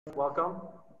Welcome.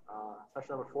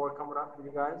 Session number 4 coming up for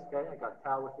you guys. Okay, I got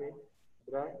Cal with me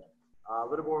today. A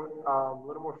little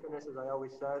more fitness, as I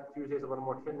always said. Tuesday's a little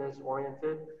more fitness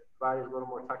oriented. Friday's a little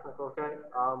more technical. Okay.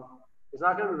 It's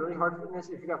not going to be really hard fitness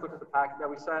if you guys look at the packet that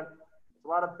we sent. It's a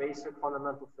lot of basic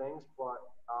fundamental things, but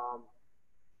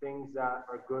things that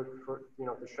are good for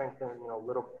to strengthen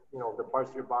the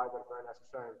parts of your body that are very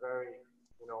necessary and very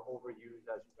overused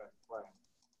as you guys play.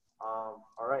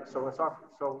 All right, so let's start.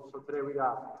 So today we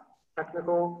got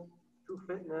technical, to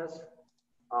fitness,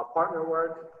 partner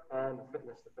work, and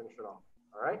fitness to finish it off.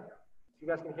 All right. If you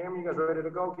guys can hear me, you guys are ready to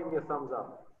go? Give me a thumbs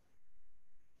up.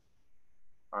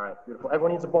 All right, beautiful.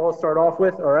 Everyone needs a ball to start off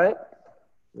with. All right.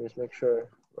 Let me just make sure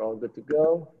we're all good to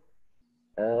go.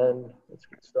 And let's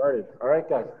get started. All right,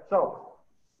 guys. So,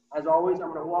 as always,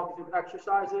 I'm going to walk you through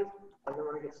exercises, and then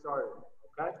we're going to get started.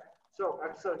 Okay. So,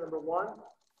 exercise number 1.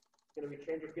 Going to be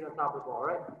change your feet on top of the ball,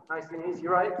 right? Nice and easy,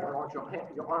 right? I want your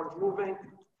arms moving.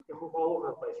 You can move all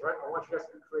over the place, right? I want you guys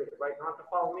to be creative, right? You don't have to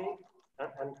follow me,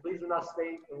 and please do not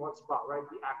stay in one spot, right?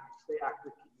 Be active, stay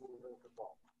active, keep moving the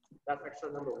ball. That's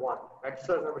exercise number 1.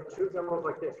 Exercise number 2 is going to look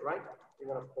like this, right?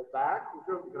 You're going to pull back.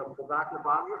 You're going to pull back the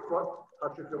bottom of your foot,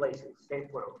 touch with your laces.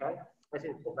 Same foot, okay? Nice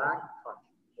and pull back, touch,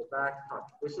 pull back, touch.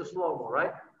 This is slow-mo,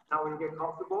 right? Now when you get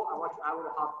comfortable, I want you to add a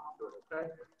little hop to it, okay?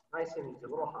 Nice and easy,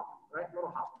 a little hop, right?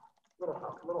 Little hop. Little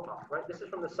hop, right? This is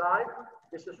from the side,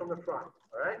 this is from the front,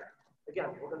 all right?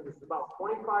 Again, we're going to do about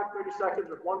 25, 30 seconds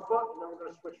with one foot, and then we're going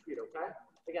to switch feet, okay?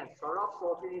 Again, start off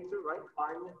slow if you need to, right?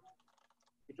 Find it.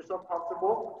 Get yourself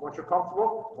comfortable. Once you're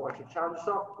comfortable, I want you to challenge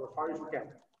yourself, go as hard as you can,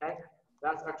 okay?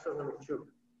 That's exercise number 2.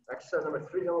 Exercise number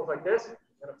 3 is going to look like this.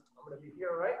 I'm going to be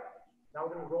here, right? Now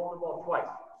we're going to roll the ball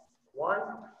twice. 1,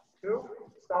 2,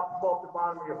 stop the ball at the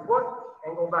bottom of your foot,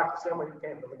 and go back the same way you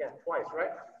came from. Again, twice,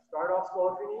 right? Start off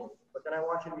slow if you need, but then I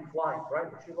want you to be flying, right?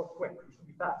 You should go quick. You should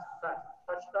be fast, fast.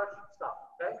 Touch,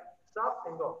 stop, okay? Stop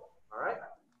and go, all right?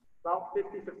 About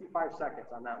 50, 55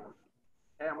 seconds on that one.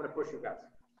 Okay, I'm going to push you guys.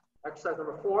 Exercise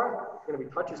number 4, going to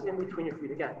be touches in between your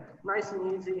feet. Again, nice and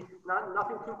easy,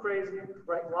 nothing too crazy,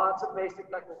 right? Lots of basic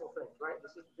technical things, right?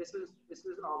 This is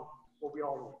what we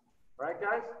all need. All right,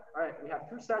 guys? All right, we have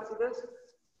 2 sets of this,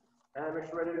 and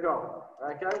make sure you're ready to go. All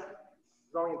right, guys?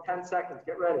 We're going in 10 seconds.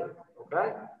 Get ready,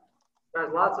 okay? Guys,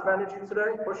 lots of energy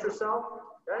today. Push yourself,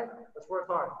 okay? Let's work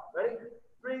hard. Ready?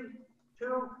 3,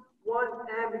 2, 1,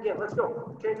 and begin. Let's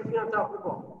go. Change your feet on top of the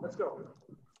ball. Let's go.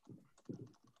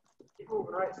 Keep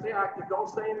moving, right? Stay active. Don't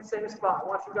stay in the same spot. I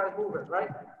want you guys moving, right?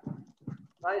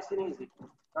 Nice and easy.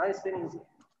 Nice and easy.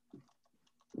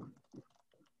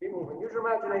 Keep moving. Use your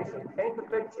imagination. Paint the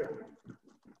picture.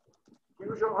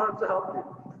 Use your arms to help you.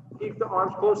 Keep the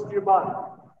arms close to your body.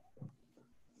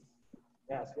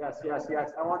 Yes.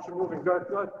 I want you moving. Good.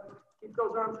 Keep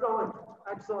those arms going.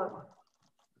 Excellent.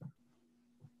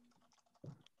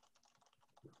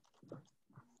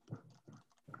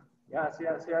 Yes.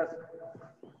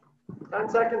 10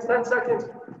 seconds. 10 seconds.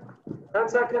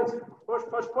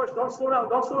 Push. Don't slow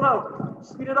down.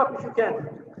 Speed it up if you can.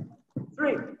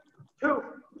 3, 2,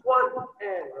 1,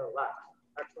 and relax.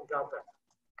 Excellent job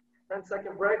there.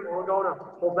 10-second break, and we're going to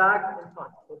pull back and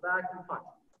punch. Pull back and punch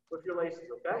with your laces,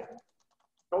 okay?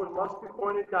 Toes must be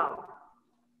pointed down.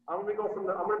 I'm going to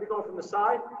be going from the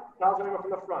side. Cal's going to go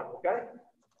from the front, okay?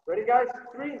 Ready, guys?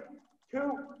 3, 2,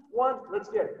 1, let's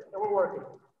get it. And we're working.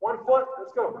 1 foot,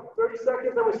 let's go. 30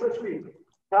 seconds, then we switch feet.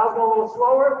 Cal's going a little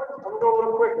slower. I'm going to go a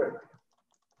little quicker.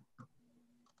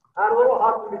 Add a little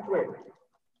hop in between.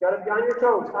 Got to be on your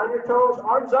toes.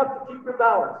 Arms up to keep your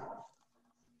balance.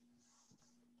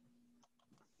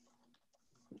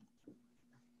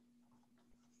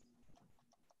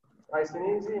 Nice and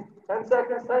easy. 10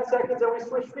 seconds, and we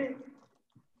switch feet.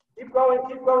 Keep going.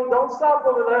 Don't stop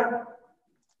over there.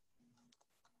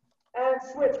 And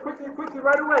switch. Quickly,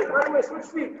 right away. Switch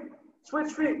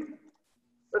feet.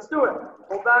 Let's do it.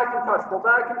 Pull back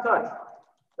and touch.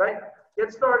 Right?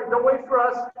 Get started. Don't wait for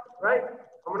us. Right?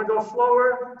 I'm going to go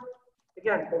slower.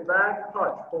 Again, pull back,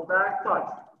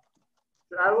 touch.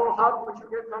 Add a little hop once you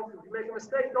get comfortable. If you make a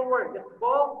mistake, don't worry. Get the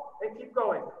ball and keep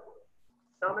going.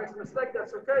 Now makes a mistake,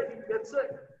 that's okay. He gets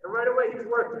it. And right away he's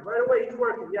working.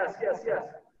 Yes.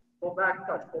 Pull back,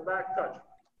 touch.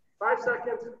 5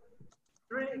 seconds.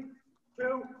 3,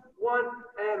 2, 1,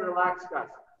 and relax, guys.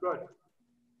 Good.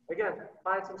 Again,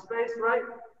 find some space, right?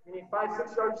 You need 5,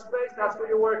 6 yards of space. That's where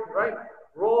you're working, right?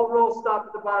 Roll, stop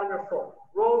at the bottom of your foot.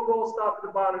 Roll, stop at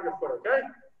the bottom of your foot, okay?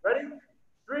 Ready?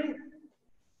 3,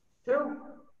 2,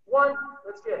 1,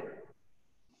 let's get it.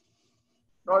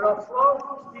 Start off slow,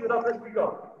 speed it up as we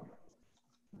go.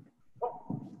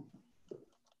 Oh.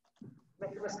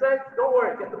 'Make a mistake, don't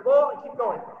worry. Get the ball and keep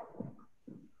going.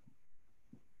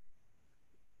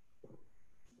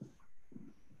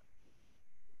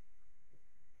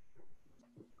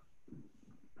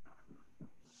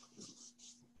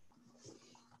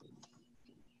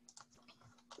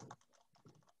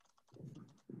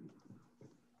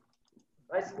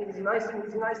 Nice and easy, nice and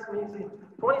easy, nice and easy.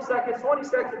 20 seconds, 20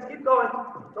 seconds. Keep going.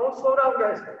 Don't slow down,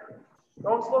 guys.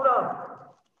 Don't slow down.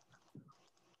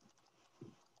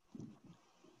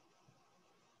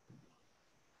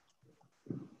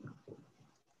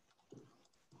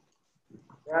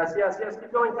 Yes, yes, yes.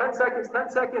 Keep going. 10 seconds, 10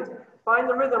 seconds. Find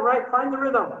the rhythm, right? Find the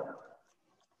rhythm.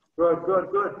 Good, good,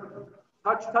 good.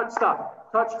 Touch, touch,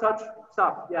 stop. Touch, touch,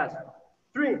 stop. Yes.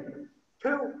 3,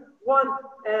 2, 1,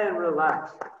 and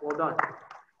relax. Well done.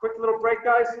 Quick little break,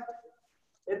 guys.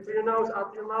 In through your nose,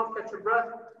 out through your mouth, catch your breath,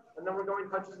 and then we're going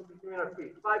touches in between our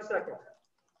feet. 5 seconds.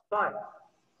 5,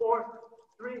 4,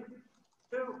 3,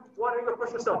 2, 1. Here you go.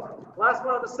 Push yourself. Last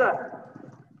one of the set.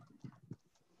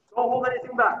 Don't hold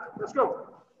anything back. Let's go.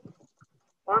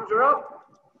 Arms are up.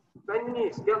 Bend your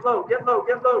knees. Get low, get low,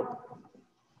 get low.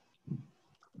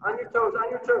 On your toes, on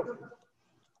your toes.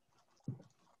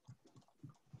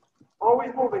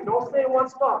 Always moving. Don't stay in one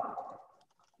spot.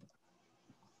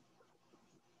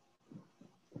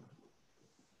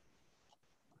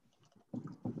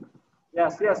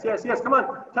 Yes, yes, yes, yes. Come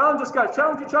on. Challenge us, guys.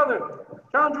 Challenge each other.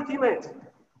 Challenge your teammates.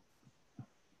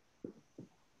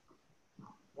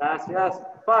 Yes, yes.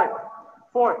 5,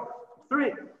 4,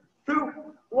 3, 2,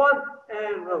 1,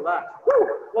 and relax. Woo!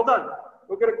 Well done.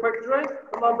 We'll get a quick drink.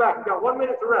 Come on back. We got 1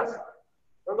 minute to rest.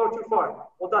 Don't go too far.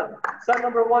 Well done. Set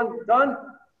number 1 done.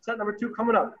 Set number 2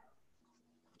 coming up.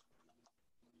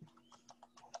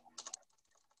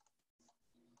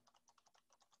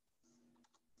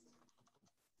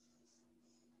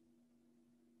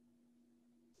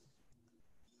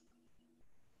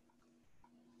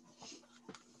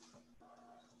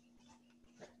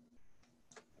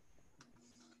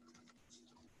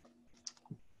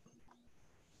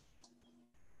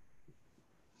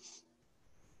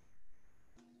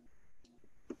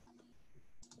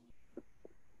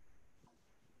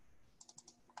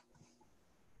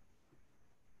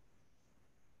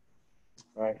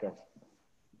 All right, guys.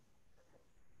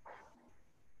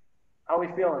 How are we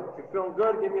feeling? If you're feeling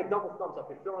good, give me a double thumbs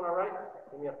up. If you're feeling all right,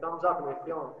 give me a thumbs up. And if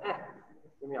you're feeling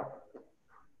give me up.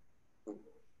 All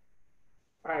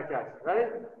right, guys. Ready?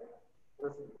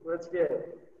 Let's get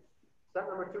it. Set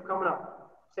number 2 coming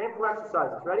up. Same for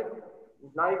exercises. Ready?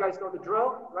 Now you guys know the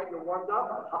drill, right? You're warmed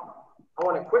up. I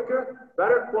want it quicker,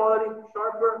 better quality,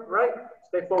 sharper, right?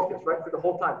 Stay focused, right, for the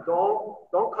whole time.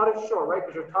 Don't cut it short, right?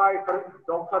 Because you're tired.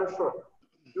 Don't cut it short.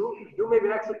 Do maybe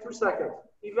an extra 2 seconds,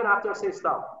 even after I say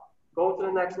stop. Go to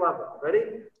the next level.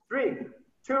 Ready? 3,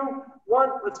 2, 1.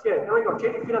 Let's get it. Here we go.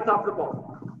 Change your feet on top of the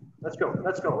ball. Let's go.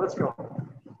 Let's go. Let's go.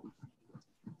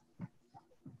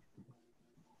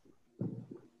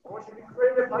 I want you to be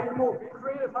creative how you move. Be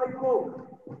creative how you move.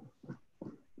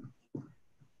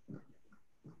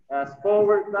 As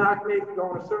forward, back, maybe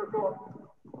go in a circle.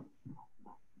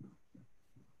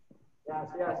 Yes,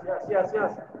 yes, yes, yes,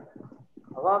 yes.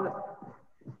 I love it.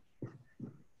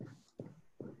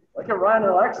 Look at Ryan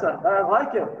and Alexa. I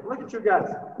like it. Look at you guys.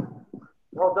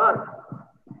 Well done.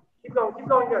 Keep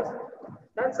going, guys.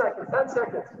 10 seconds, 10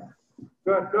 seconds.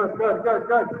 Good, good, good, good,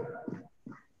 good.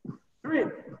 3,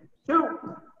 2,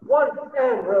 1,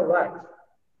 and relax.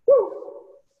 Woo!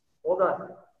 Well done.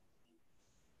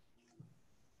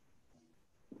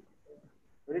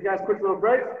 Ready, guys? Quick little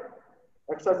break.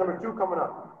 Exercise number 2 coming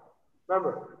up.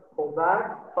 Remember, pull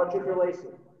back, touch with your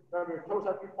laces. Remember, your toes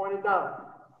have to be pointed down.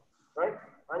 Right?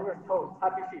 On your toes,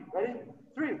 tap your feet. Ready?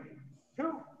 3,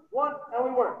 2, 1, and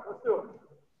we work. Let's do it.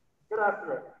 Get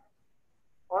after it.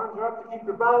 Arms are up to keep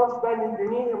your balance, bending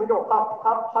your knee, and we go hop,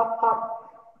 hop, hop,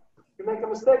 hop. If you make a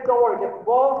mistake, don't worry. Get the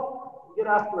ball, and get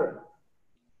after it.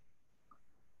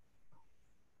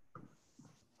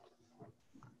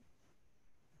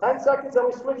 Ten seconds, and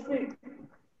we switch feet.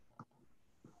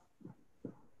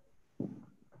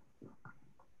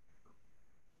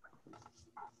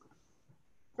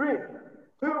 Three,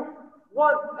 2,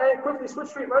 1, and quickly switch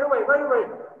feet right away, right away.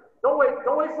 Don't wait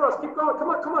for us. Keep going. Come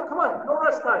on, come on, come on. No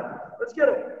rest time. Let's get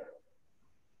it.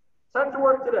 Time to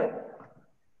work today.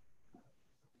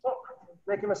 Oh,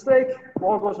 make a mistake,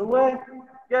 ball goes away.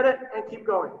 Get it and keep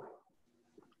going.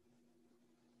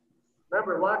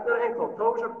 Remember, lock that ankle.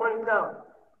 Toes are pointing down.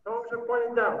 Toes are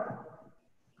pointing down.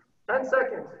 10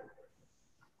 seconds.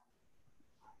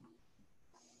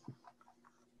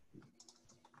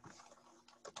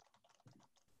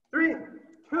 Three,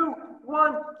 2,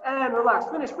 1, and relax.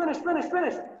 Finish, finish, finish,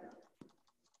 finish.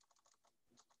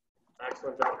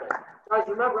 Excellent job, guys. Guys,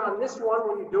 remember on this one,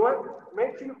 when you do it,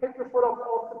 make sure you pick your foot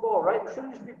off the ball, right? You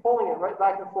shouldn't just be pulling it right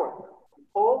back and forth. You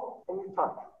pull and you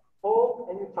touch. Pull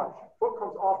and you touch. Foot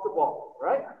comes off the ball,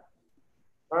 right?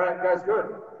 All right, guys,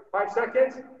 good. 5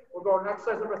 seconds. We'll go on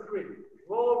exercise number 3.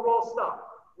 Roll, roll, stop.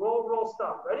 Roll, roll,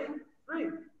 stop. Ready? 3,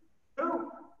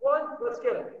 2, 1, let's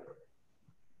get it.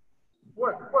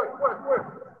 Work, work, work,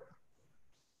 work.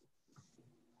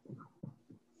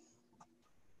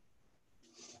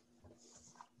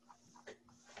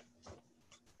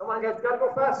 Come on, guys, you gotta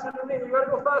go faster than me. You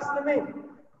gotta go faster than me.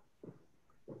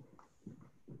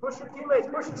 Push your teammates,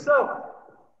 push yourself.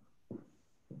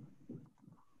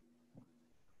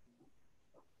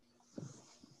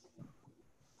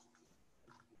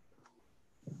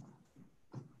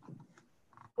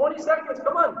 Seconds,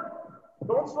 come on.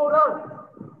 Don't slow down.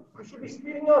 You should be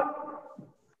speeding up.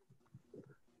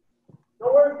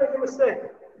 Don't worry if you make a mistake.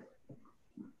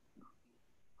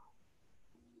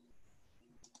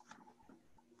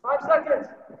 Five seconds.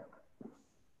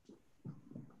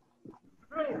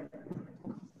 3,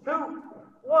 2,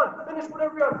 1. Finish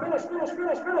whatever you're on. Finish, finish,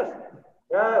 finish, finish.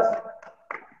 Yes.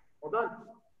 Well done.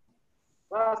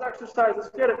 Last exercise. Let's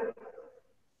get it.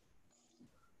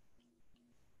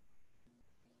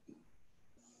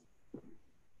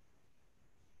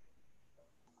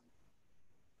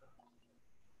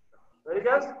 Ready,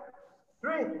 guys?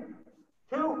 3,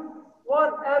 2,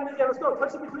 1, and begin. Let's go.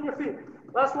 Touch it between your feet.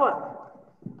 Last one.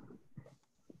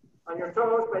 On your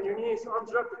toes, bend your knees,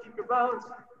 arms are up to keep your balance.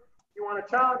 You want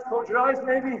to challenge, close your eyes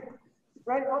maybe.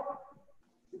 Right up.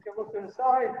 You can look to the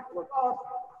side, look up,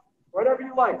 whatever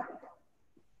you like.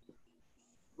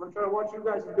 I'm going to try to watch you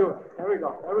guys do it. There we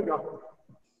go. There we go.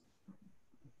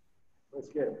 Let's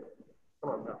get it.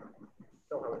 Come on now.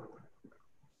 Don't hurry.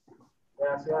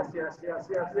 Yes, yes, yes, yes,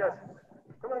 yes, yes.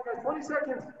 Come on, guys. 20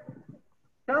 seconds.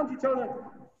 Count each other.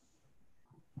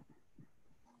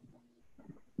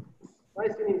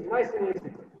 Nice and easy, nice and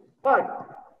easy. 5,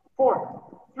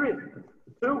 4, 3,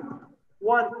 2,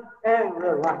 1, and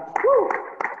relax. Woo!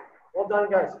 Well done,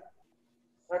 guys.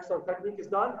 Excellent. Technique is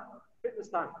done. Fitness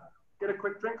time. Get a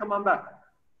quick drink. Come on back.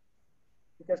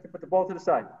 You guys can put the ball to the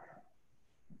side.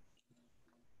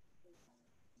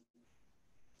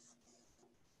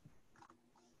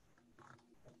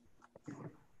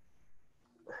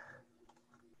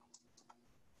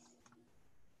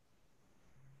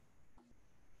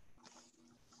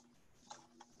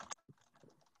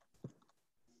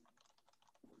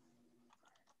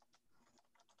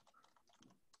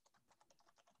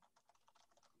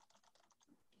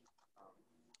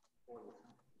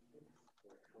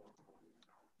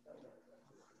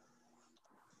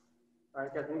 All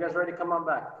right, guys, when you guys ready, come on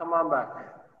back. Come on back.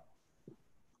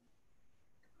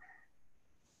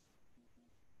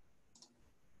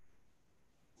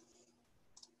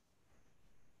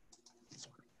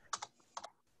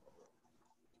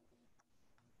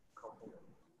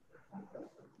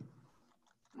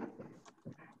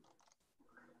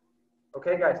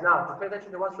 Okay, guys, now pay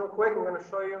attention to what's real quick. We're going to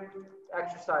show you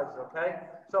exercises, okay?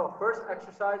 So, first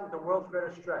exercise is the world's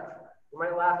greatest stretch. You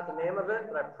might laugh at the name of it,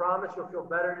 but I promise you'll feel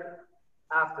better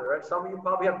after, right? Some of you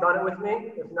probably have done it with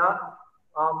me. If not,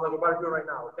 we're about to do it right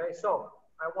now, okay? So,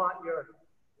 I want your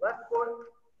left foot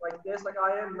like this, like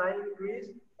I am, 90 degrees,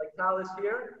 like Tal is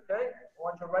here, okay? I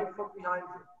want your right foot behind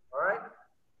you, all right?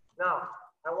 Now,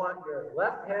 I want your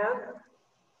left hand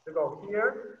to go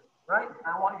here, right?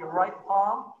 I want your right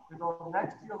palm to go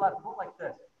next to your left foot like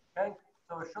this, okay?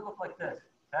 So it should look like this,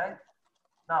 okay?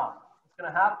 Now, what's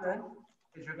gonna happen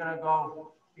is you're gonna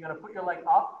put your leg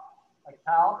up, like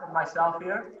Tal and myself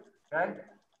here, okay?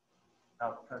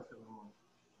 Now,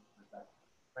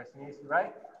 nice and easy,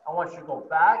 right? I want you to go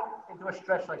back into a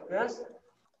stretch like this.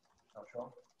 I'll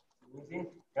show. Easy,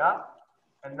 yeah.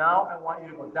 And now I want you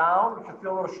to go down. You should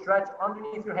feel a little stretch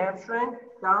underneath your hamstring.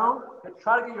 Down. And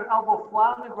try to get your elbow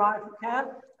flat on the ground if you can.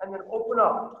 And then open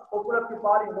up. Open up your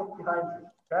body and look behind you.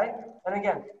 Okay? And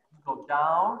again, you go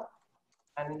down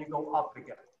and then you go up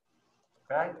again.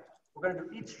 Okay? We're going to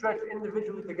do each stretch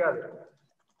individually together.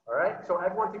 All right? So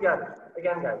everyone together.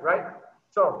 Again, guys, right?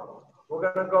 So we're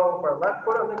going to go for left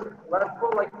foot on the left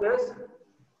foot like this.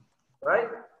 Right?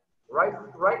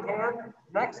 Right hand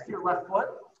next to your left foot.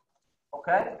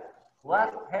 Okay,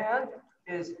 left hand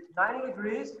is 90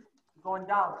 degrees going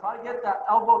down. Try to get that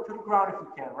elbow to the ground if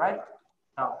you can, right?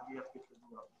 Now, you have to get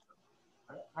your elbow.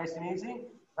 Right? Nice and easy,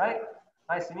 right?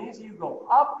 Nice and easy. You go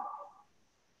up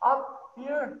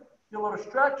here, feel a little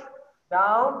stretch,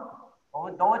 down.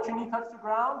 Don't let your knee touch the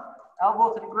ground.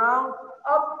 Elbow to the ground,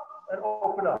 up, and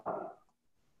open up.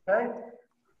 Okay?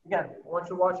 Again, I want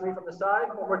you to watch me from the side.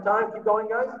 One more time. Keep going,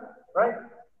 guys. Right?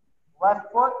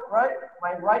 Left foot, right?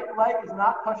 My right leg is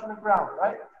not touching the ground,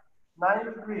 right?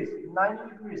 90 degrees, 90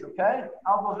 degrees, okay?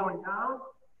 Elbows going down,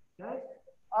 okay?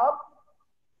 Up,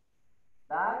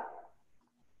 back,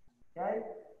 okay?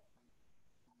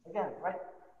 Again, right?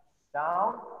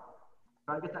 Down.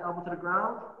 Try to get the elbow to the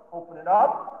ground. Open it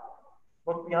up.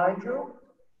 Look behind you,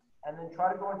 and then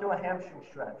try to go into a hamstring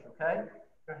stretch, okay?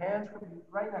 Your hands could be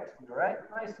right next to you, all right?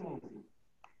 Nice and easy.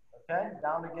 Okay,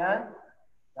 down again,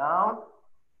 down,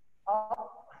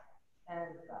 up,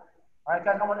 and back. All right,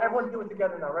 guys, I want everyone to do it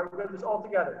together now, right? We're going to do this all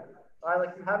together. All right,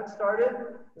 like you haven't started,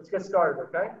 let's get started,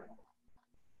 okay?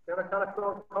 You're going to kind of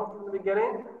feel comfortable in the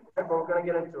beginning, okay, but we're going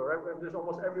to get into it, right? We're going to do this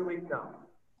almost every week now.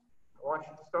 I want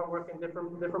you to start working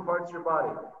different parts of your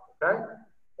body, okay?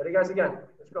 Ready, guys, again.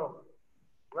 Let's go.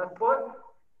 Left foot,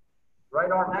 right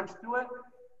arm next to it.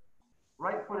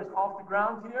 Right foot is off the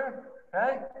ground here,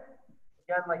 okay?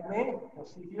 Again, like me, you'll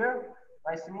see here,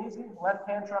 nice and easy. Left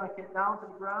hand trying to get down to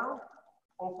the ground.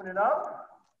 Open it up,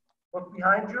 look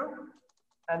behind you,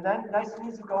 and then nice and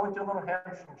easy, go into a little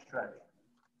hamstring stretch,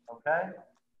 okay?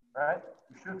 All right,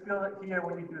 you should feel it here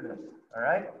when you do this, all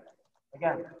right?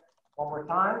 Again, one more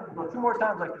time, go 2 more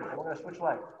times like this. We're gonna switch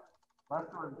legs. Left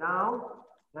arm down,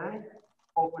 okay?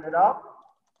 Open it up,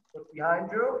 look behind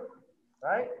you,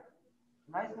 right?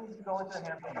 Nice and easy, go into the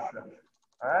hamstring stretch,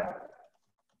 all right?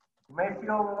 You may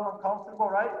feel a little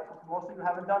uncomfortable, right? Most of you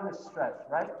haven't done this stretch,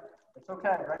 right? It's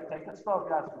okay, right? Take it slow if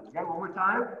you have to. Again, one more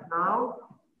time. Now,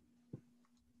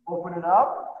 open it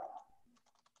up.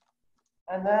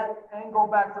 And then, go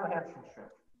back to the hamstring stretch.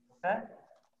 Okay?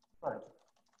 Good.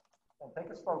 And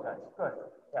take it slow, guys. Good.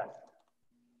 Yes.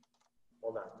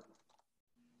 Hold on.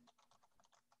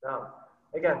 Now,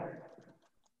 again,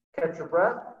 catch your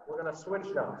breath. We're going to switch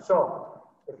now. So,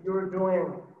 if you were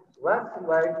doing left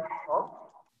leg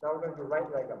up, now we're going to do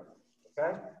right leg up.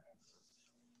 Okay?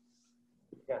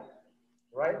 Again.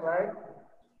 Right leg,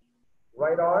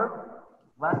 right arm,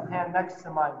 left hand next to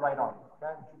my right arm.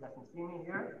 Okay, you guys can see me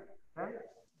here. Okay,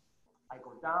 I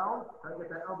go down, try to get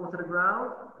that elbow to the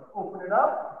ground, and open it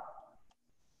up,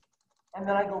 and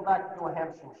then I go back to a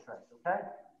hamstring stretch. Okay,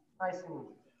 nice and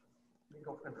easy. Let me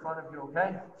go in front of you.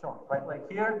 Okay, so right leg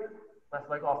here, left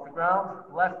leg off the ground,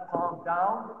 left palm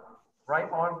down, right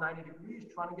arm 90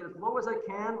 degrees, trying to get as low as I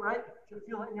can. Right, should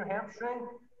feel it in your hamstring.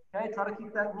 Okay, try to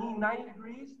keep that knee 90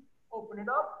 degrees. Open it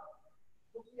up,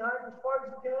 look behind as far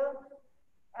as you can,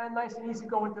 and nice and easy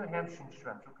go into a hamstring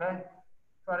stretch, okay?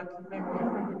 Try to keep maybe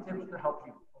your fingertips to help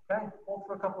you, okay? Hold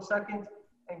for a couple seconds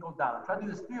and go down. Try to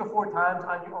do this 3 or 4 times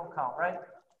on your own count, right?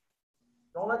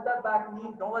 Don't let that back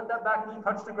knee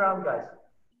touch the ground, guys.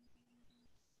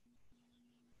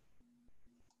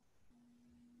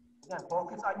 Again,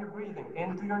 focus on your breathing.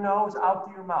 In through your nose, out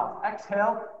through your mouth.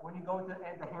 Exhale when you go into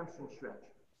the hamstring stretch.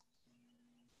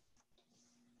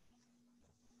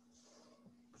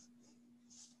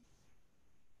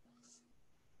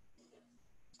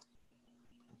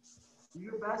 Do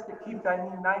your best to keep that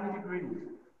knee 90 degrees.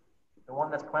 The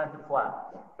one that's planted flat.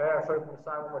 Okay, I'll show you from the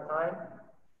side one more time.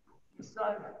 This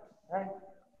side, okay?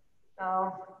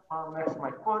 Down, palm next to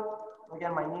my foot.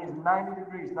 Again, my knee is 90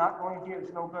 degrees. Not going here,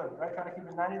 it's no good. Right? Try to keep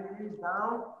it 90 degrees.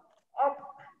 Down, up,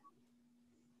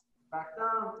 back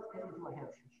down, and into my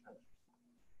hamstring stretch.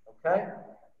 Okay?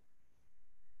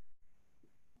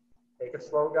 Take it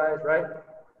slow, guys, right?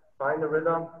 Find the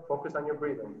rhythm. Focus on your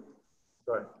breathing.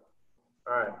 Good.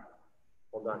 All right.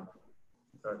 Hold on.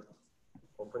 Good.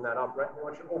 Open that up, right? I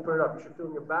want you to open it up. You should feel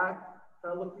in your back.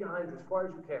 Try to look behind you as far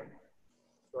as you can.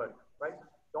 Good. Right?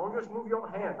 Don't just move your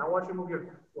hand. I want you to move your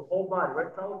whole body,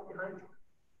 right? Try to look behind you.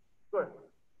 Good.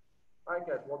 All right,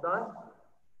 guys. Well done.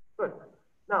 Good.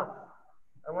 Now,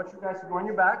 I want you guys to go on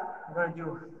your back. I'm going to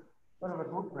do a bit of a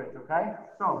glute bridge, okay?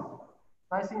 So,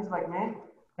 nice things like me,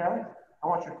 okay? I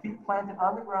want your feet planted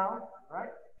on the ground, right?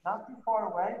 Not too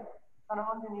far away. Kind of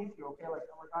underneath you, okay? Like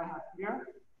I have here,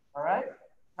 all right?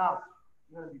 Now,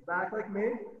 you're going to be back like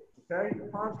me, okay? Your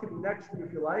palms can be next to you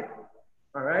if you like,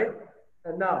 all right?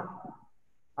 And now,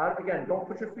 again, don't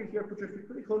put your feet here. Put your feet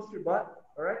pretty close to your butt,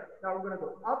 all right? Now, we're going to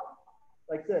go up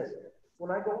like this. When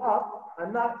I go up,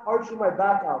 I'm not arching my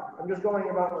back up. I'm just going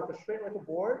about like a straight like a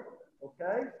board,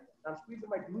 okay? I'm squeezing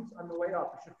my glutes on the way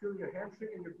up. You should feel your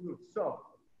hamstring and your glutes. So,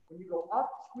 when you go up,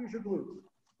 squeeze your glutes.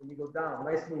 When you go down,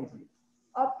 nice and easy.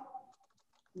 Up,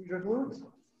 squeeze your glutes,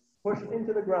 push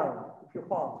into the ground with your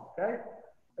palm, okay?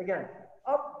 Again,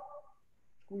 up,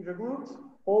 squeeze your glutes,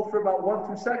 hold for about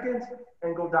 1-2 seconds,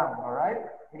 and go down, all right?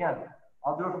 Again,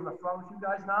 I'll do it from the front with you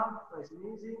guys now, nice and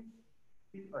easy.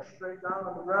 Feet are straight down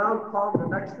on the ground, palms are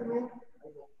next to me. I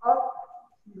go up,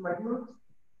 squeeze my glutes,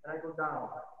 and I go down,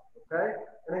 okay?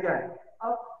 And again,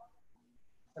 up,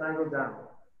 and I go down.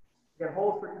 Again,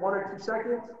 hold for 1 or 2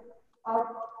 seconds,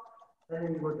 up, and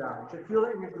then you go down. You should feel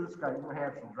it in your glutes, guys, in your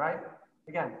hamstrings, right?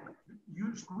 Again,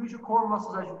 you squeeze your core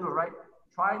muscles as you do it, right?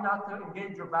 Try not to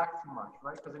engage your back too much,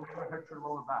 right? Because then you're going to hurt your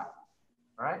lower back.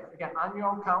 All right? Again, on your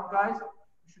own count, guys,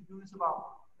 you should do this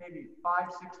about maybe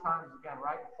 5, 6 times again,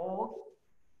 right? Hold,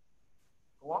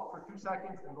 go up for 2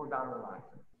 seconds, and go down and relax.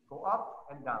 Go up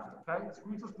and down, okay?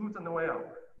 Squeeze those glutes on the way up.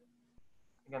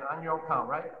 Again, on your own count,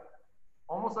 right?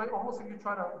 Almost like you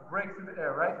try to break through the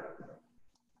air, right?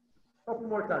 Couple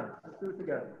more times. Let's do it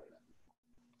together.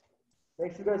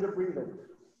 Make sure you guys are breathing.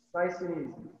 Nice and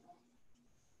easy.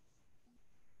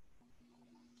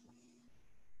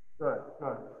 Good,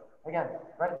 good. Again,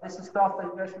 right? This is stuff that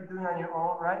you guys should be doing on your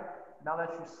own, right? Now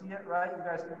that you see it, right? You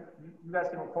guys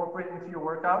can incorporate it into your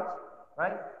workouts,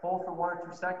 right? Hold for 1 or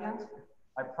 2 seconds.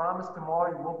 I promise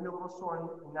tomorrow you will be a little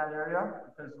sore in that area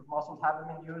because the muscles haven't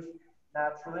been used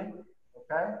naturally.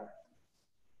 Okay?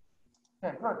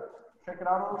 Okay, good. Shake it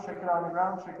out a little, shake it out on the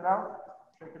ground, shake it out,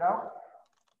 shake it out.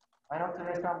 I know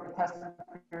today's kind of a testing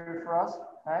period for us.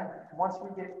 Okay? Once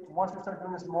we start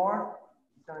doing this more,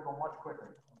 it's gonna go much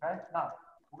quicker. Okay? Now,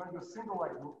 we're gonna do a single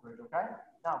leg glute bridge, okay?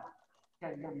 Now,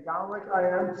 okay, you're gonna be down like I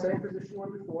am, same position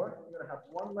one before. You're gonna have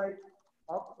one leg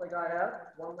up like I have,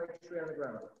 one leg straight on the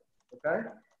ground. Okay?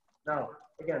 Now,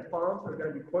 again, palms are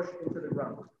going to be pushed into the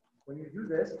ground. When you do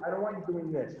this, I don't want you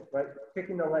doing this, right?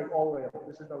 Kicking the leg all the way up.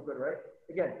 This is no good, right?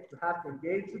 Again, you have to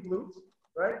engage the glutes,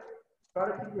 right? Try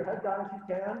to keep your head down if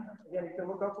you can. Again, you can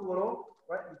look up a little,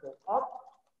 right? You go up,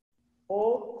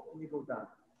 hold, and you go down.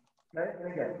 Okay?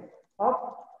 And again,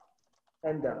 up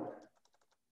and down.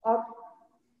 Up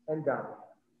and down.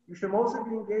 You should mostly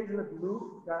be engaged in the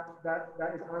glute that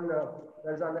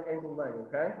is on the ankle leg,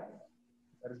 okay?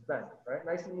 That is bent, right?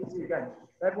 Nice and easy. Again,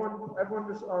 everyone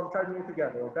just try doing it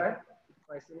together, okay?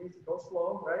 Nice and easy. Go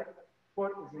slow, right?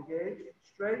 Foot is engaged,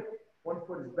 straight. One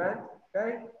foot is bent,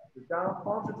 okay? You're down,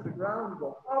 palms are to the ground. You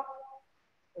go up,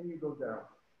 and you go down.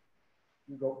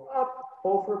 You go up,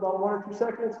 hold for about 1 or 2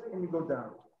 seconds, and you go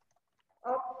down.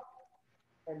 Up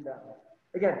and down.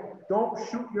 Again, don't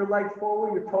shoot your leg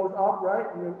forward, your toes up, right?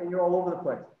 And you're all over the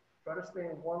place. Try to stay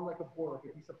in one like a board,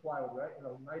 like a piece of plywood, right? In a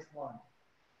nice line.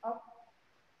 Up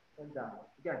and down.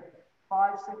 Again,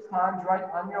 5, 6 times, right?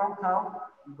 On your own count.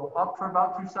 You go up for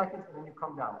about 2 seconds, and then you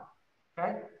come down.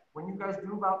 Okay? When you guys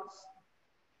do about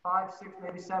 5, 6,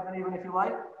 maybe 7, even if you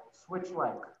like, switch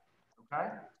leg. Okay?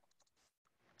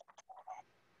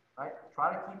 Right?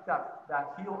 Try to keep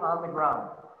that heel on the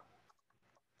ground.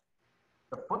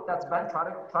 The foot that's bent, try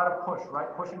to push, right?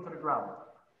 Push into the ground.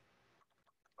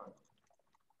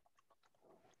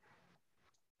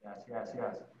 Yes, yes,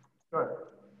 yes. Good.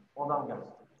 Well done, guys.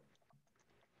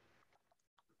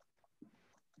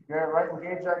 Good, right?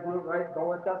 Engage that glute, right? Don't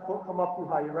let that foot come up too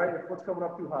high. You're right, your foot's coming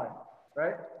up too high.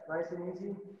 Right? Nice and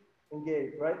easy.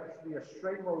 Engage, right? This should be a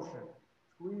straight motion.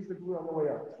 Squeeze the glute on the way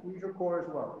up. Squeeze your core as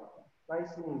well.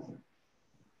 Nice and easy.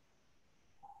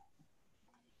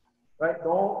 Right?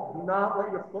 Do not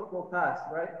let your foot go past,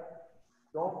 right?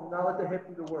 Do not let the hip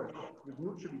do the work. Your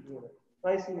glute should be doing it.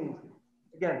 Nice and easy.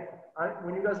 Again,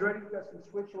 when you guys are ready, you guys can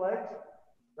switch legs,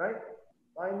 right?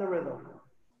 Find the rhythm.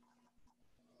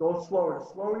 Go slower. The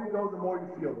slower you go, the more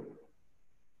you feel it.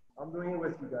 I'm doing it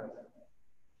with you guys.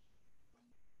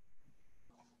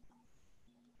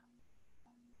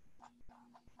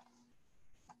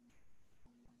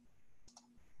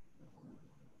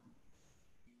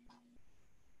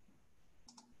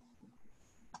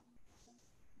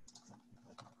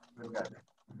 Good guys.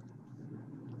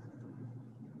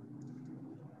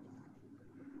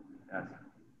 Yes.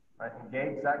 Right,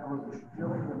 engage that glute. You should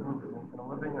feel it in your glute. It's going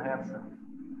to live in your hamstring.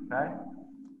 Okay?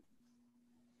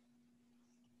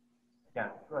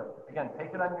 Again, good. Again,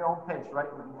 take it on your own pace, right?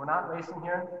 We're not racing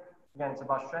here. Again, it's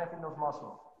about strengthening those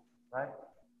muscles, right?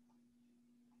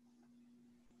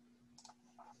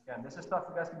 Again, this is stuff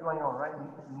you guys can do on your own, right?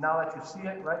 Now that you see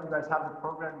it, right, you guys have the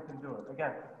program, you can do it.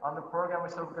 Again, on the program, we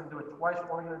said we're going to do it twice,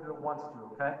 we're only going to do it once too,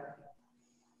 okay?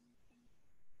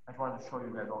 I just wanted to show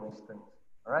you guys all these things,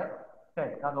 all right?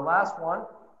 Okay, now the last one,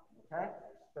 okay,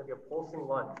 it's going to be a pulsing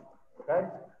lunge, okay?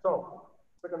 So,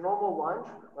 it's like a normal lunge,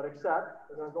 but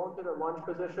except we're going to go into the lunge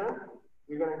position,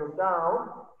 you're going to go down,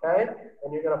 okay,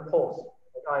 and you're going to pulse,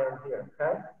 like I am here,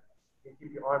 okay? You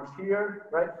keep your arms here,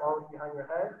 right, arms behind your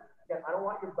head. Again, I don't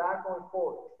want your back going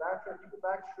forward. Back, try to keep your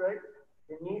back straight.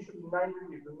 Your knee should be 90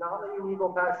 degrees. Do not let your knee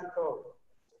go past your toes.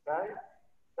 Okay?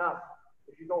 Now,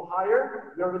 if you go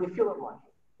higher, you don't really feel it much.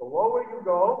 The lower you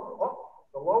go,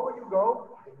 the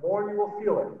more you will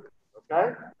feel it.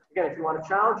 Okay? Again, if you want to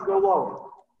challenge, you go lower.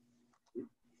 If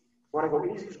you want to go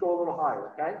easy, just go a little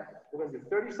higher. Okay? We're going to do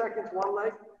 30 seconds one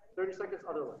leg, 30 seconds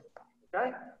other leg.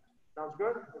 Okay? Sounds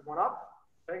good? One up.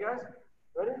 Okay, guys?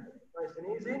 Ready? Nice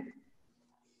and easy.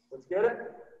 Let's get it.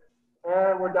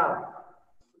 And we're down.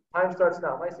 Time starts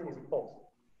now. Nice and easy. Pulse.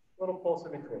 Little pulse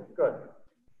in between. Good.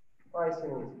 Nice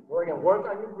and easy. We're going to work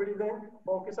on your breathing.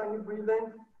 Focus on your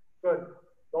breathing. Good.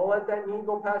 Don't let that knee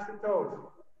go past your toes.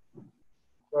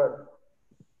 Good.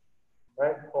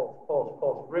 Right? Pulse, pulse,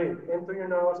 pulse. Breathe. In through your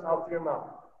nose, out through your mouth.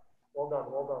 Well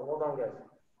done, well done, well done, guys.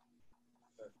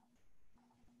 Good.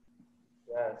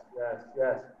 Yes, yes,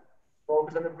 yes.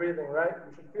 Focus on the breathing, right?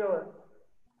 You should feel it.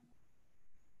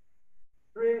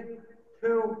 3,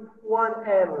 2, 1,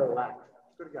 and relax.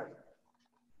 Good, guys.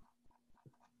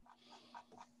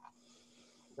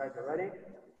 You guys are ready?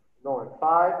 Going.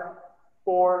 5,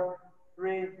 4,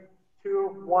 3,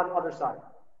 2, 1. Other side.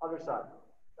 Other side.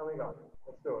 There we go.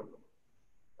 Let's do it.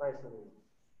 Nice and easy.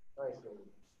 Nice and easy.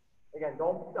 Again,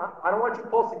 I don't want you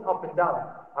pulsing up and down.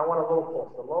 I want a little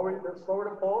pulse. The slower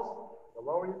the pulse, the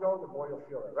lower you go, the more you'll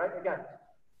feel it, right? Again,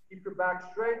 keep your back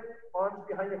straight, arms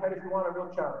behind your head if you want a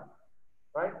real challenge,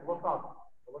 right? Look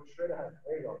up, look straight ahead.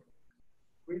 There you go.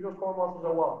 Squeeze those core muscles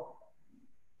as well.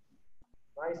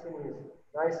 Nice and easy,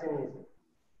 nice and easy.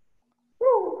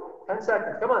 Woo! 10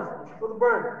 seconds, come on, you feel the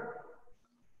burn.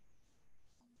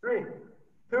 3,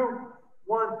 2,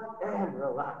 1, and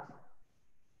relax.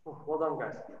 Well done,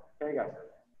 guys. Okay, guys.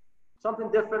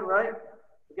 Something different, right?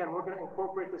 Again, we're going to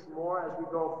incorporate this more as we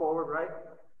go forward, right?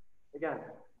 Again,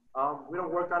 we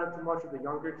don't work on it too much with the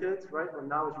younger kids, right? But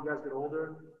now as you guys get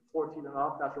older, 14 and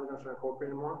up, that's what we're going to start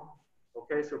incorporating more.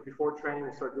 Okay, so before training,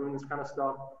 we start doing this kind of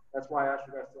stuff. That's why I asked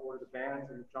you guys to order the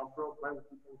bands and the jump rope, right?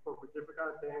 We incorporate different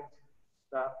kind of things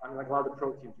that, I mean, like a lot of the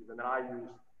pro teams use and that I use,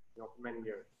 you know, for many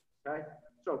years. Okay,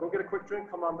 so go get a quick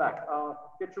drink, come on back.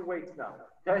 Get your weights now,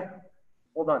 okay?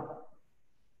 Hold on.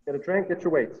 Get a drink, get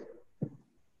your weights.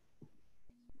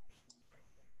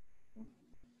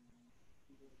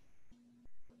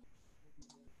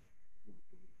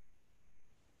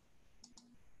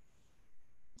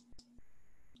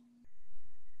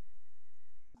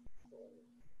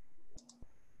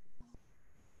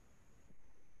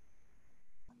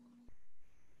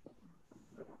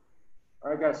 All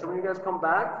right, guys, so when you guys come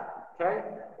back, okay?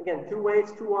 Again, 2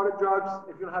 weights, 2 water jugs.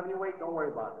 If you don't have any weight, don't worry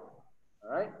about it.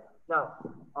 All right? Now,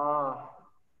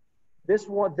 this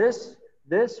round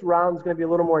is going to be a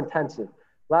little more intensive.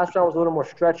 Last round was a little more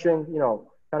stretching, you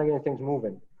know, kind of getting things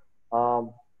moving.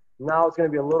 Now it's going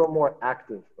to be a little more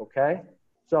active, okay?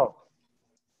 So,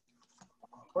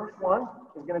 first one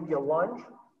is going to be a lunge.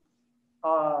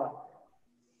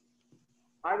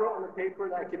 I wrote on the paper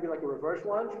that it could be like a reverse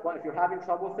lunge, but if you're having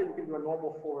trouble with it, you can do a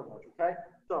normal forward lunge, okay?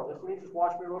 So this means just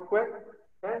watch me real quick,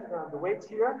 okay? The weight's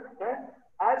here, okay?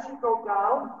 As you go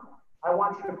down, I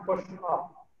want you to push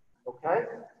up, okay?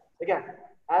 Again,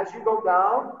 as you go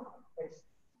down,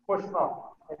 push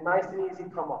up, and nice and easy,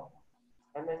 come up.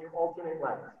 And then you alternate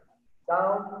legs,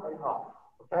 down and up,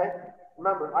 okay?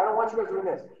 Remember, I don't want you guys doing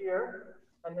this, here,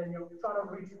 and then you're trying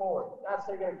to reach forward. That's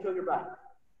how you're gonna kill your back.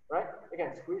 Right?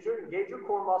 Again, engage your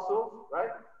core muscles, right?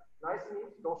 Nice and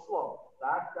easy, go slow.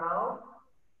 Back down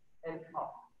and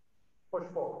up. Push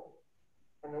forward.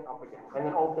 And then up again. And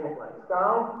then alternate legs.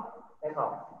 Down and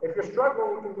up. If you're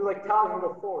struggling, you can do like Cal and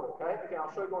go forward, okay? Okay, I'll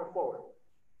show you going forward.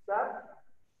 Step,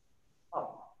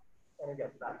 up. And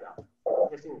again, back down.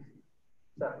 Nice and easy.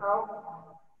 Step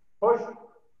out, push,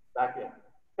 back in.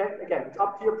 Okay, again, it's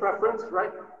up to your preference,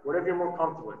 right? Whatever you're more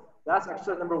comfortable with. That's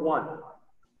exercise number 1.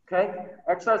 Okay,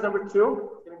 exercise number 2 is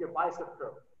going to be a bicep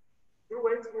curl. 2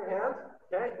 weights in your hand,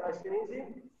 okay, nice and easy.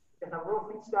 You can have little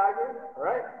feet staggered, all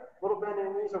right? Little bend in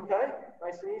your knees, okay,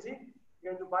 nice and easy.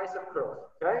 You're going to do bicep curls,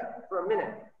 okay, for a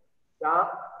minute. Down,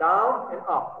 down, and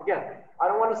up. Again, I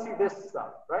don't want to see this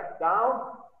stuff, right?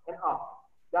 Down and up,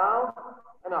 down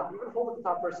and up. You can hold at the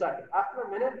top for a second. After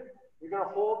a minute, you're going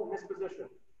to hold in this position,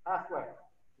 halfway,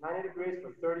 90 degrees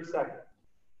for 30 seconds.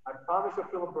 I promise you'll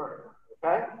feel a burn,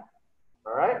 okay?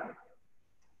 All right.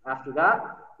 After that,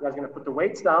 you guys are going to put the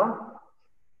weights down.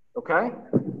 Okay.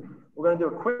 We're going to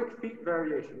do a quick feet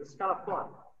variation. This is kind of fun.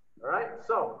 All right.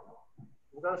 So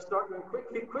we're going to start doing quick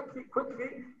feet, quick feet, quick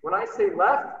feet. When I say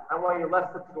left, I want your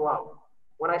left foot to go out.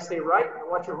 When I say right, I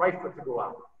want your right foot to go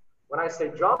out. When I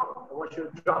say jump, I want you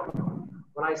to jump.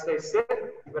 When I say sit,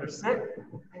 you better sit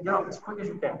and get up as quick as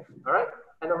you can. All right.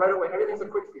 And then right away, everything's a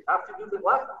quick feet. After you do the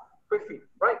left, quick feet.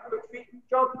 Right, quick feet,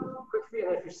 jump, quick feet.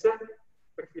 And if you sit,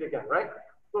 quick feet again, right?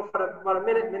 So for about a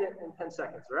minute and 10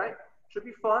 seconds, all right? Should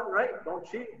be fun, right? Don't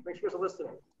cheat. Make sure you're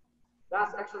listening.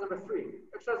 That's exercise number 3.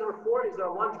 Exercise number 4 is a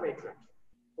lunge matrix.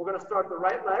 We're going to start the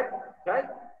right leg, okay?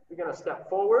 You're going to step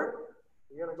forward.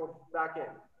 You're going to go back in.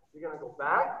 You're going to go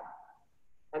back,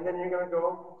 and then you're going to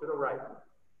go to the right.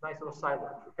 Nice little side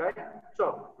lunge, okay?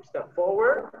 So we step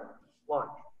forward, lunge.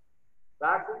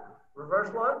 Back, reverse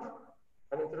lunge,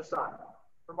 and then to the side.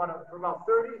 For about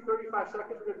 30, 35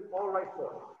 seconds, we're going to do all right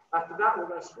foot. After that, we're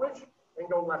going to switch and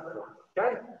go left foot.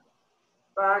 Okay?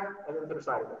 Back, and then to the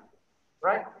side again.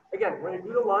 right? Again, when you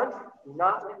do the lunge, do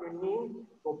not let your knee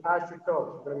go past your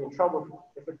toes. You're going to be in trouble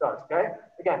if it does, okay?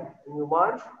 Again, when you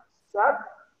lunge, step,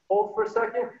 hold for a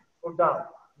second, go down.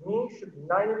 Knee should be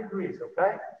 90 degrees,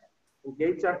 okay?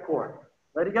 Engage that core.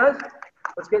 Ready, guys?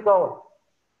 Let's get going.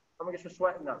 I'm going to get you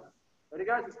sweating now. Ready,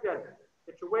 guys? Let's get it.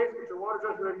 Get your weight, get your water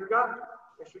jug, whatever you got.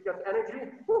 Make sure you got the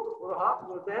energy. Woo, a little hop, a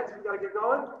little dance. We got to get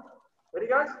going. Ready,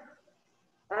 guys?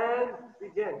 And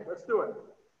begin. Let's do it.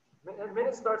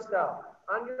 Minute starts now.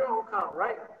 On your own count,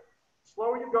 right?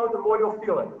 Slower you go, the more you'll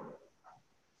feel it.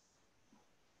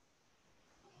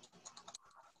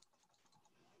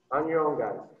 On your own,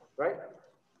 guys, right?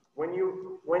 When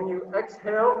you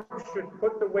exhale, you should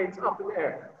put the weights up in the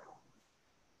air.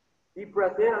 Deep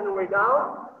breath in on the way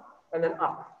down, and then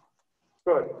up.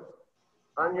 Good.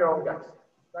 On your own, guys.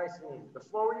 Nice and easy. The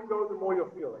slower you go, the more you'll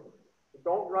feel it. But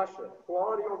don't rush it.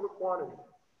 Quality over quantity.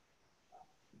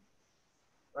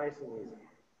 Nice and easy.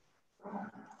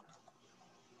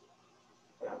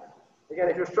 Again,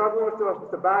 if you're struggling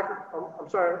with the back, I'm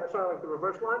sorry, like the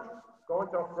reverse lunge, go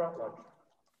into a front lunge.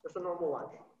 Just a normal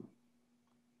lunge.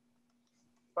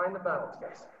 Find the balance,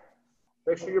 guys.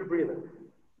 Make sure you're breathing.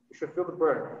 You should feel the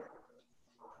burn.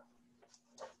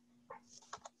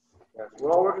 Yes,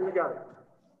 we're all working together.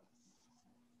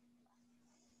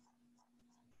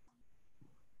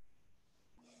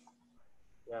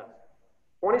 Yeah.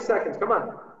 20 seconds, come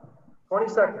on. 20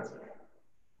 seconds.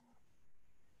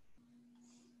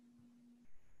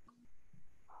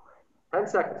 Ten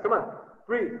seconds, come on.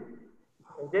 Breathe.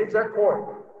 Engage that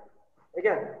core.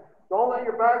 Again, don't let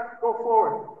your back go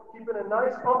forward. Keep it a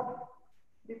nice up.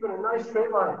 Keep it a nice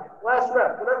straight line. Last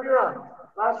rep, whatever you're on.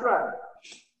 Last rep.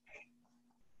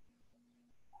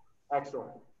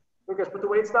 Excellent. Good, guys, put the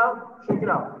weights down. Shake it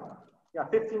out. Yeah,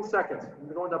 15 seconds.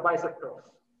 You're going to bicep curls.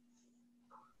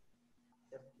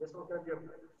 This one's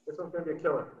gonna be a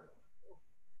killer.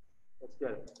 Let's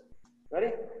get it.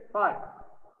 Ready? 5,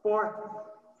 4,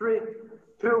 3,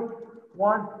 2,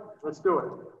 1. Let's do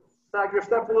it. Stagger your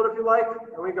step a little if you like.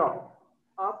 Here we go.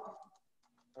 Up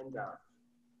and down.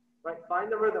 Right?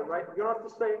 Find the rhythm, right? You don't have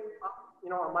to stay,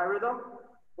 on my rhythm,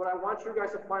 but I want you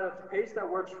guys to find a pace that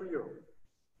works for you.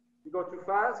 You go too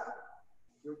fast,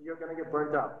 you're gonna get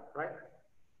burnt out, right?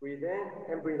 Breathe in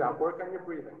and breathe out. Work on your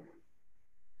breathing.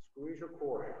 Squeeze your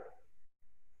core.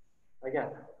 Again,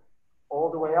 all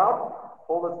the way up,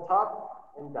 hold at the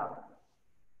top and down.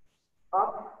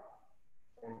 Up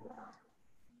and down.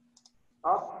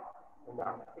 Up and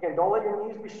down. Again, don't let your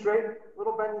knees be straight.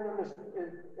 Little bending in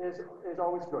is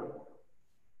always good.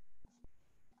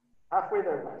 Halfway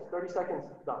there, guys. 30 seconds,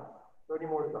 done. 30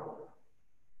 more to go.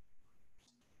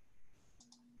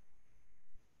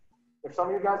 If some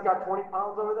of you guys got 20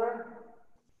 pounds over there,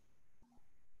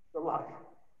 good luck.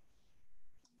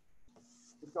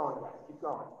 Keep going, guys. Keep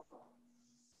going.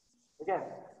 Again,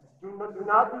 do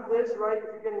not do this, right, if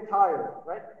you're getting tired,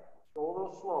 right? Go a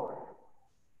little slower.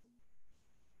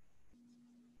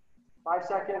 5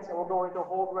 seconds, and we're going to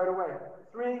hold right away.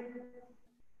 3,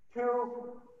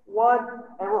 2, 1,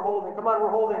 and we're holding. Come on, we're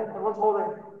holding. Everyone's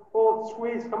holding. Hold,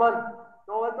 squeeze, come on.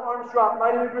 Don't let the arms drop.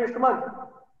 90 degrees, come on.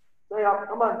 Stay up,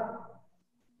 come on.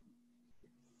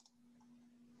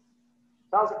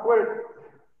 How's it quit?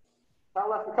 Top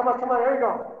left, come on, there you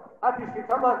go. Happy feet,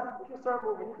 come on. You can start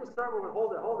moving,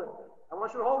 hold it. I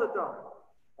want you to hold it though.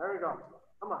 There we go.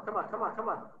 Come on.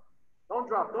 Don't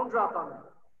drop on me.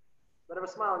 Let have a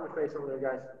smile on your face over there,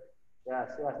 guys.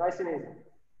 Yes, nice and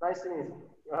easy.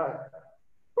 Go ahead.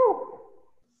 Woo.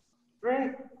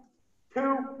 3,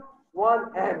 2,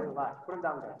 1, and relax. Put them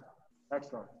down, guys.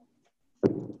 Excellent.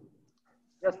 You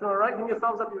guys feeling all right? Give me a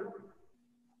thumbs up. You're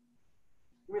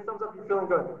feeling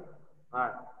good.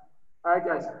 All right,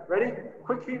 guys. Ready?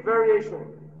 Quick feet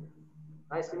variation.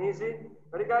 Nice and easy.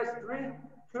 Ready, guys? 3,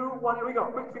 2, 1. Here we go.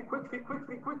 Quick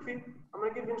feet. I'm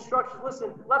going to give you instructions.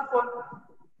 Listen. Left foot.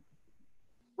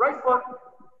 Right foot.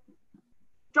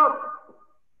 Jump.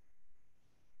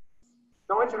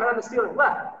 Don't hit your head on the ceiling.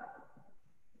 Left.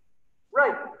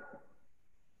 Right.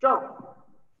 Jump.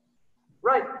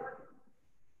 Right.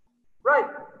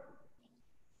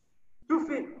 2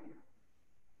 feet.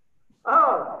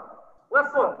 Oh.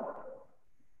 Left foot.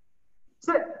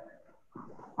 Sit.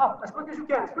 Up as quick as you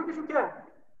can.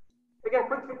 Again,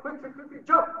 quick feet.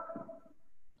 Jump.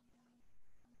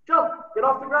 Get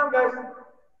off the ground, guys.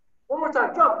 One more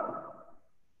time. Jump.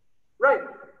 Right.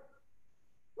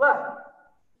 Left.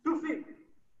 2 feet.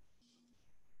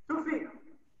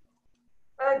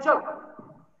 And jump.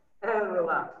 And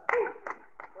relax.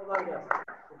 Hold on, guys.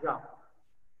 Good job.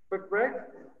 Quick break.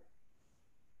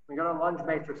 We got our lunge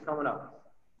matrix coming up.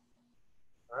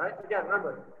 All right. Again,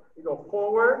 remember, you go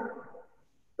forward,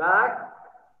 back,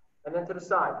 and then to the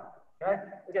side. Okay?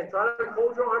 Again, try to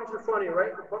hold your arms in front of you,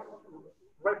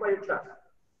 right by your chest.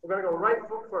 We're going to go right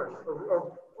foot first,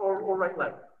 or right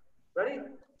leg. Ready?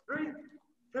 3,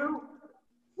 2,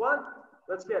 1.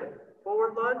 Let's get it.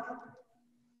 Forward lunge.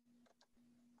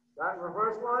 That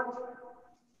reverse lunge.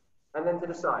 And then to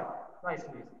the side. Nice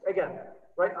and easy. Again,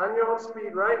 right on your own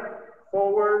speed, right?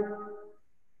 Forward,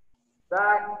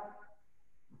 back,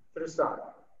 to the side.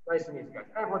 Nice and easy, guys.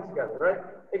 Everyone together, right?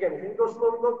 Again, if you need to go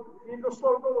slow, go. If you need to go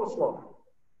slow, go a little slow.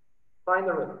 Find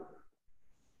the rhythm.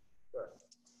 Good.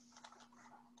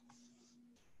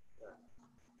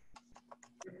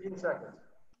 Yeah. 15 seconds.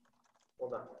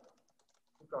 Hold on.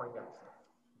 Keep going, guys.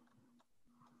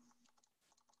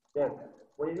 Again,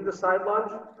 when you do the side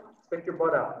lunge, stick your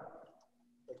butt out.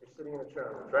 Like you're sitting in a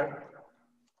chair, right?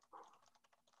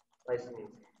 Nice and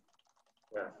easy.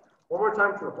 Yeah. One more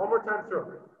time through. One more time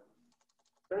through.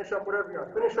 Finish up whatever you're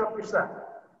on. Finish up your set.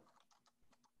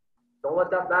 Don't let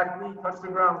that back knee touch the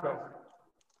ground, guys.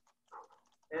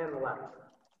 And relax.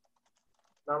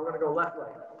 Now we're going to go left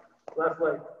leg. Left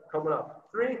leg coming up.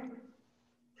 3,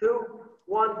 2,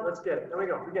 1. Let's get it. There we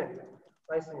go. Again.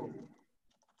 Nice and easy.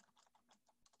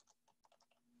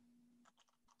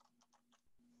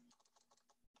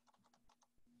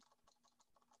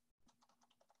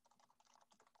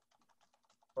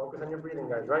 Focus on your breathing,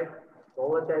 guys, right?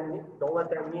 Don't let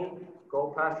that knee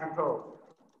go past your toes.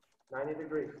 90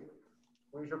 degrees.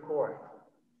 Squeeze your core.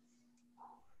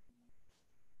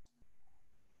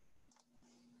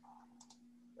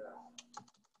 Yeah.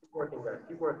 Keep working, guys.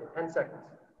 Keep working. 10 seconds.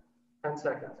 10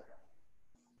 seconds.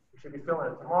 You should be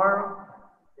feeling it. Tomorrow,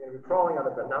 you're going to be crawling out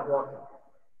of bed, not walking.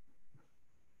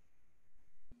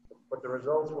 But the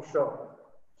results will show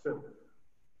soon.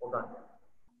 Hold on.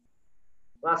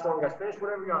 Last one, guys. Finish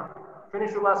whatever you're on.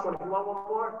 Finish your last one. If you want one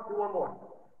more, do one more.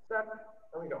 Step.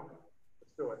 There we go.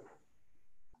 Let's do it.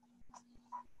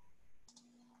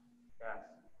 Yes.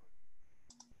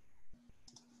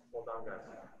 Hold on, guys.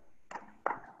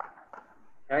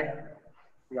 Okay?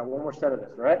 We got one more set of this,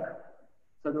 all right?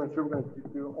 Instead of doing 3, we're going to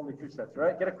do only 2 sets, all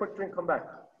right? Get a quick drink, come back.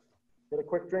 Get a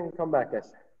quick drink and come back,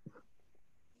 guys.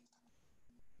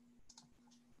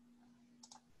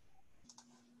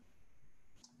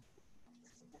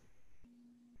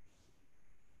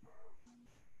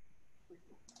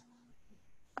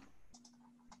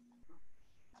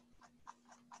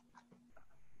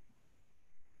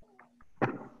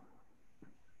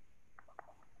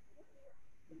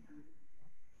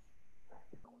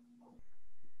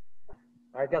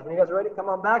 All right, guys, when you guys are ready, come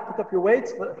on back, pick up your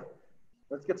weights.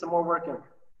 Let's get some more work in.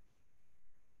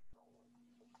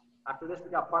 After this, we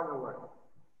got partner work.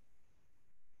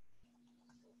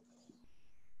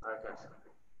 All right, guys.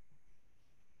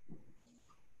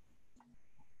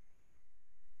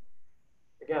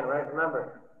 Again, right,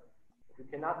 remember, if you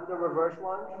cannot do the reverse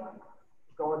lunge,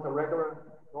 just go into regular,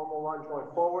 normal lunge going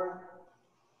forward,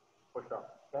 push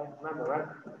up, okay? Remember,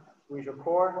 right? Squeeze your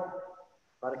core,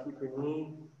 try to keep your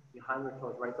knee behind your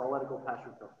toes, right? Don't let it go past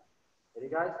your toes. Ready,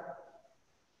 guys?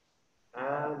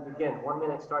 And begin. 1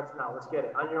 minute starts now. Let's get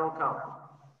it. On your own count.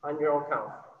 On your own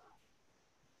count.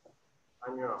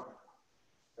 On your own.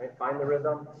 Right? Find the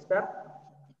rhythm. Step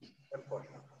and push.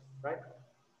 Right?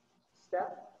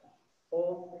 Step,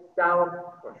 hold, down,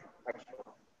 push. Excellent.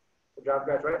 Good job,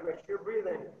 guys. Right? Make sure you're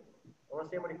breathing. I want to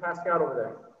see anybody passing out over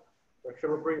there. Make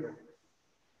sure we're breathing.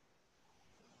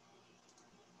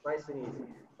 Nice and easy.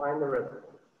 Find the rhythm.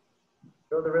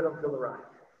 Feel the rhythm, feel the ride.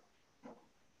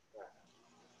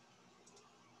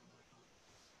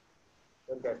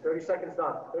 Good, guys. 30 seconds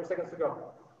done. 30 seconds to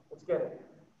go. Let's get it.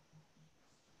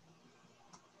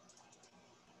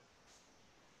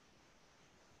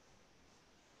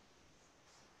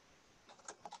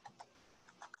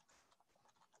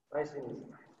 Nice and easy.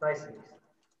 Nice and easy.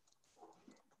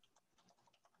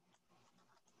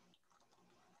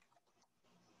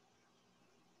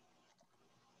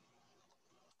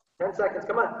 Ten seconds.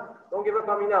 Come on. Don't give up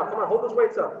on me now. Come on. Hold those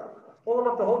weights up. Hold them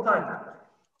up the whole time.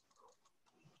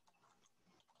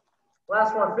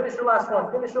 Last one. Finish your last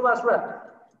one. Finish your last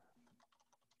rep.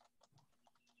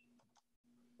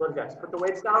 Good, guys. Put the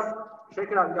weights down. Shake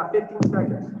it out. You got 15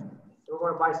 seconds. Then we're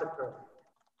going to bicep curl.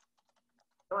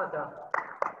 Come on, down.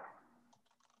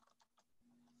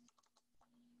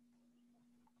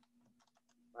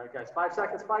 All right, guys. 5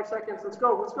 seconds. 5 seconds. Let's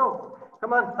go. Let's go.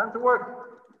 Come on. Time to work.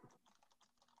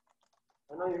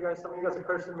 I know you guys, some of you guys are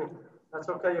cursing me. That's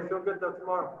okay. You'll feel good though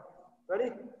tomorrow.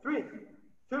 Ready? 3,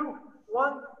 2,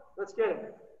 1. Let's get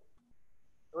it.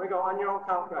 There we go. On your own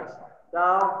count, guys.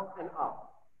 Down and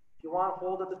up. If you want,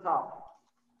 hold at the top.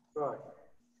 Good.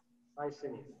 Nice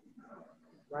and easy.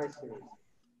 Nice and easy.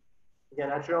 Again,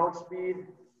 at your own speed,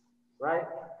 right?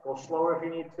 Go slower if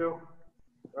you need to,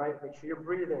 right? Make sure you're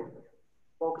breathing.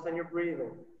 Focus on your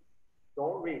breathing.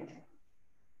 Don't reach.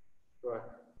 Good.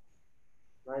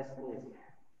 Nice and easy.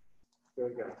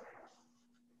 Good, guys.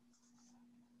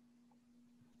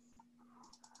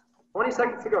 20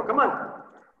 seconds to go. Come on.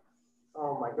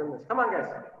 Oh my goodness. Come on,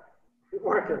 guys. Keep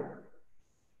working.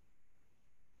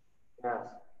 Yes.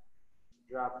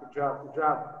 Good job, good job, good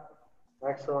job.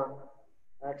 Excellent.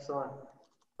 Excellent.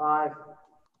 5,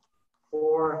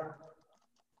 4,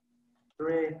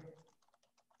 3,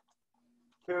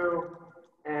 2,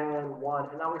 and 1.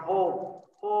 And now we hold.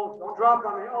 Hold. Don't drop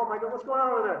on me. Oh my God, what's going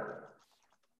on over there?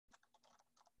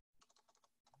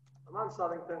 I'm on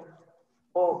Southington.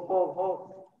 Hold, hold,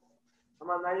 hold. I'm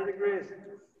on 90 degrees.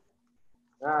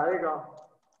 Yeah, there you go.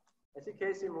 I see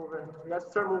Casey moving. You guys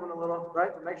start moving a little,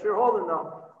 right? Make sure you're holding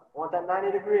though. I want that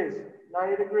 90 degrees.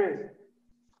 90 degrees.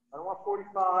 I don't want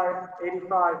 45,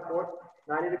 85,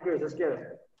 90 degrees. Let's get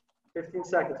it. 15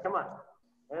 seconds. Come on.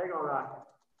 There you go, Rock.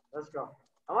 Let's go.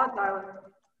 Come on, Tyler.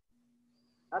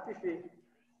 Happy feet.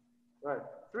 Right.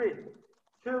 3,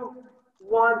 2,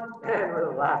 1, and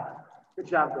relax. Good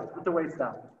job, guys. Put the weights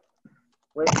down.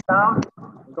 Weights down.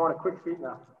 I'm going to quick feet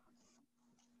now.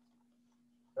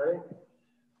 Ready?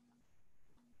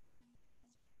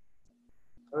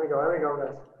 There we go. There we go,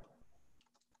 guys.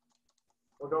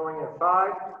 We're going in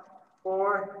 5,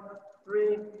 4,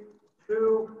 3,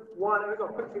 2, 1. There we go.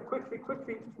 Quick feet, quick feet, quick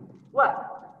feet. Left.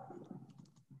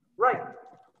 Right.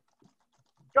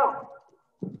 Jump.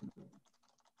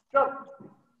 Jump.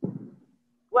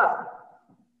 Left.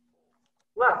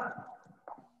 Left.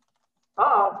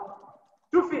 Uh-oh.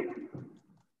 2 feet.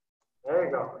 There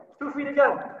you go. 2 feet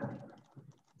again.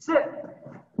 Sit.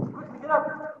 Quickly get up.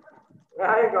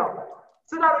 There you go.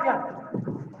 Sit down again.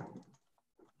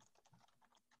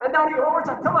 And down here one more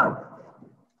time. Come on.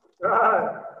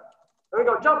 Right. There we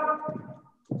go. Jump.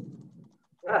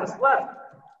 Yes. Left.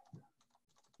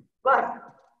 Left.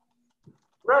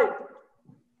 Right.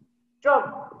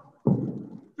 Jump.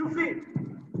 2 feet.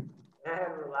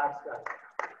 And relax, guys.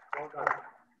 Well done.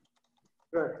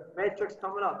 Good. Matrix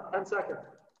coming up. 10 seconds.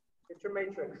 Get your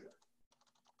matrix.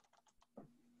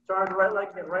 Start on the right leg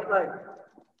again. Right leg.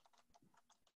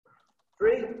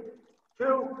 3,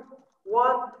 2,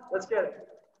 1. Let's get it.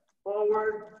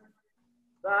 Forward,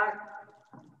 back,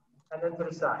 and then to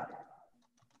the side.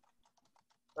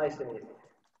 Nice and easy.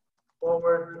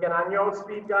 Forward. Again, on your own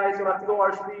speed, guys. You don't have to go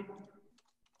our speed.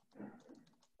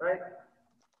 Right?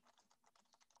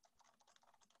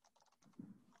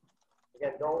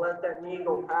 Again, don't let that knee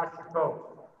go past your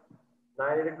toe.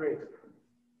 90 degrees.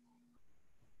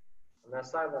 On that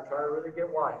side, we'll try to really get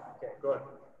wide. Okay, good.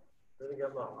 Really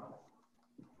get low.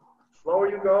 Slower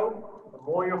you go, the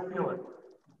more you'll feel it.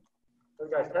 So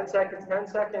guys, 10 seconds, 10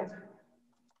 seconds.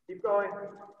 Keep going.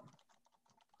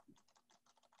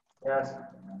 Yes.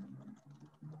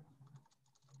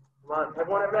 Come on,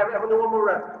 everyone do one more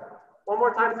rep. One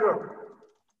more time through.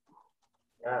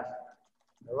 Yes.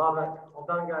 I love it. Well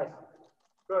done, guys.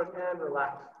 Good, and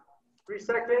relax. 3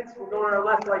 seconds. We're going on our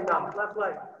left leg now. Left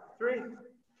leg. 3,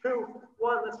 2,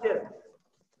 1. Let's get it.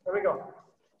 There we go.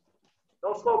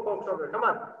 No slow pokes over there. Come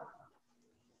on.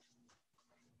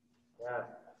 Yeah.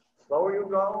 Slower you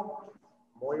go,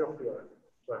 more you'll feel it.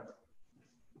 Good.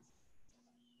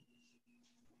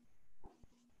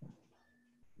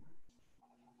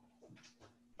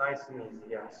 Nice and easy,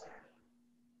 yes.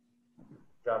 Good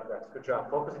job, guys. Good job.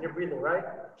 Focus on your breathing, right?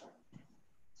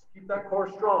 Keep that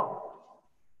core strong.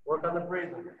 Work on the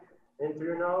breathing. In through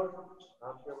your nose,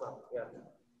 out through your mouth. Yeah.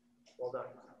 Well done.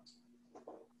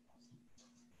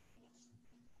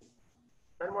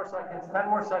 10 more seconds. 10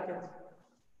 more seconds.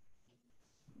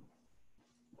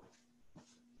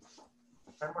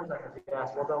 10 more seconds. Yes.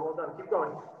 Well done. Well done. Keep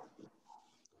going.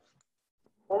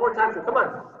 One more time. Come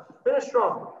on. Finish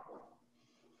strong.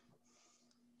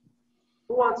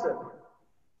 Who wants it?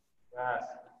 Yes.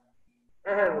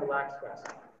 And relax, guys.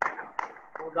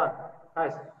 Well done.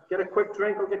 Guys, get a quick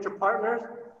drink or get your partners.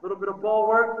 A little bit of ball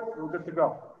work. We're good to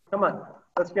go. Come on.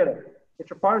 Let's get it. Get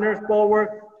your partners, ball work.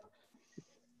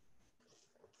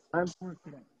 I'm for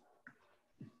today.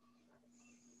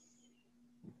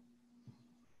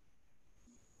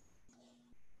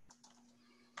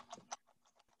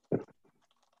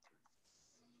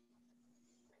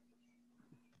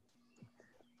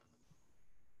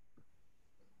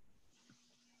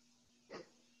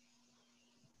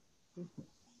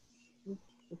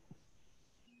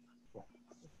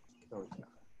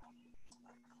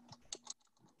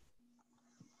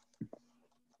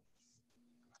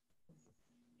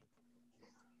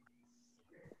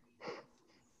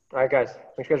 All right, guys. Are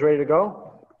you guys ready to go?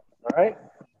 All All right?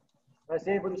 Let's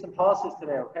see if we do some pulses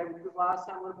today, okay? We did it last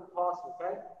time, we're going to do pulses,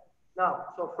 okay? Now,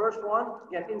 so first one,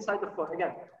 again, inside the foot.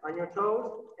 Again, on your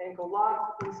toes, ankle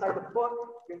lock, inside the foot.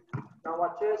 Now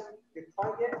watch this. Your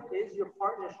target is your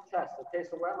partner's chest, okay?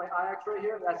 So we're at my Ajax right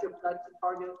here. That's the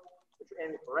target that you're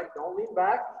aiming for, right? Don't lean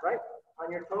back, right? On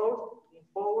your toes, lean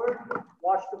forward,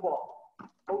 watch the ball.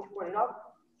 Toes pointed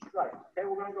up, strike. Okay,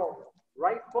 we're going to go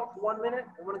right foot for 1 minute,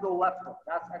 and we're going to go left foot.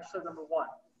 That's exercise number 1.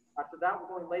 After that,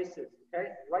 we're going laces, okay?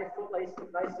 Right foot laces,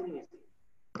 nice and easy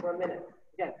for a minute.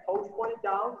 Again, toes pointed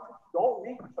down. Don't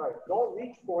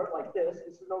reach for it like this.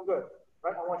 This is no good,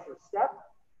 right? I want you to step,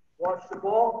 watch the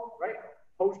ball, right?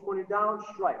 Toes pointed down,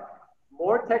 strike.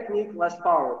 More technique, less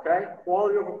power, okay?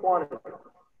 Quality over quantity.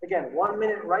 Again, 1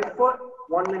 minute right foot,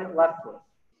 1 minute left foot,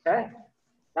 okay?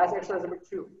 That's exercise number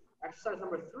 2. Exercise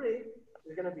number 3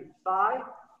 is going to be thigh,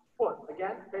 foot.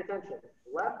 Again, pay attention.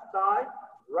 Left thigh,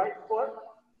 right foot,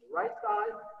 right thigh,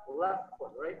 left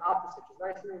foot, right? Opposite. Just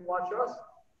nice and watch us,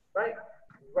 right?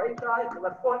 Right thigh,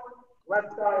 left foot,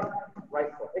 left thigh,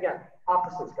 right foot. Again,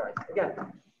 opposites, guys. Again,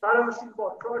 try to receive the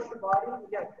ball across your body.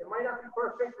 Again, it might not be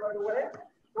perfect right away.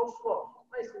 Go slow,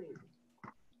 nice and easy.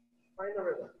 Find the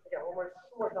rhythm. Again, one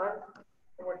more time.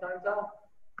 One more time, Sal.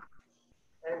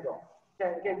 And go.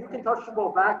 Okay, again, you can touch the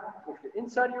ball back if you're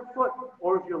inside of your foot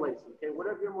or if you're lazy. Okay,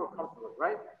 whatever you're more comfortable with,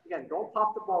 right? Again, don't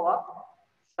pop the ball up.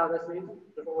 How this means.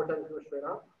 Just one more time to do it straight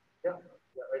on. Yeah,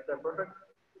 right there, perfect.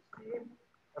 Receive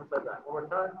and play back. One more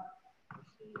time.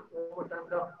 Receive, one more time,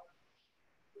 go.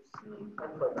 Receive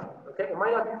and play back. Okay, it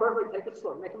might not be perfect. Take it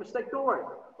slow. Make a mistake, don't worry.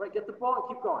 Right, get the ball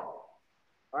and keep going.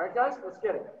 All right, guys, let's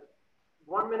get it.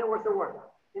 1 minute worth of work.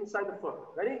 Inside the foot.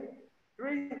 Ready?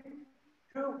 3,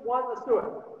 2, 1, let's do it.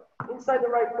 Inside the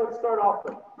right foot, start off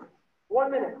with.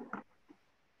 1 minute.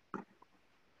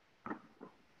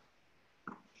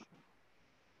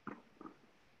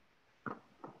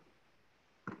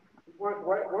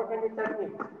 Work on your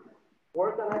technique.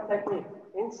 Work on that technique.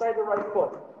 Inside the right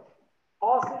foot.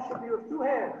 Pulses should be with 2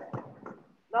 hands.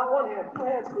 Not 1 hand. 2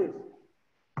 hands, please.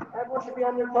 Everyone should be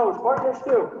on your toes. Partners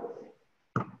too.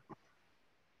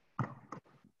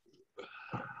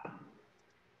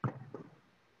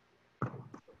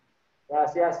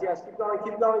 Yes, yes, yes. Keep going,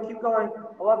 keep going, keep going.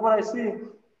 I love what I see.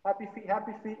 Happy feet,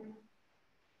 happy feet.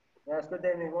 Yes, good,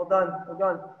 Damien. Well done. Well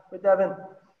done. Good, Devin.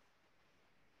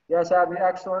 Yes, Abby,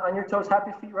 excellent. On your toes,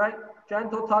 happy feet, right?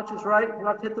 Gentle touches, right? You don't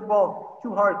have to hit the ball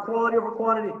too hard. Quality over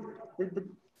quantity.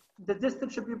 The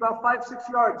distance should be about 5-6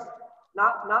 yards,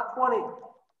 not 20.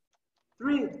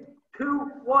 3,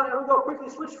 2, 1, and we go quickly.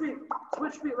 Switch feet.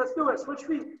 Switch feet. Let's do it. Switch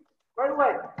feet. Right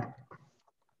away.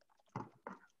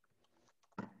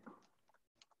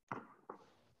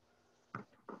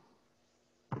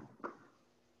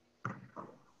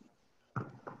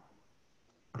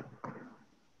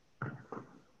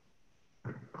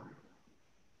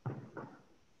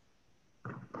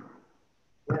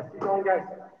 Keep going, guys.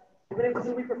 Even if it's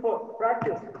a weaker foot,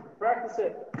 practice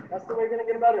it. That's the way you're going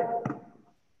to get better.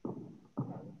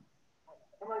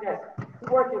 Come on, guys. Keep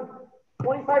working.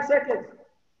 25 seconds.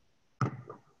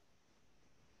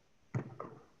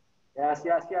 Yes,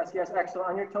 yes, yes, yes. Excellent.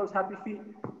 On your toes, happy feet.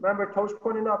 Remember, toes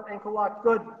pointing up, ankle locked.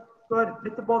 Good, good.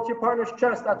 Hit the ball to your partner's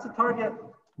chest. That's the target.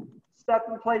 Step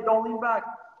and play. Don't lean back.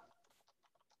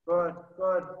 Good,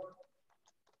 good.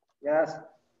 Yes.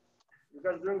 You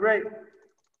guys are doing great.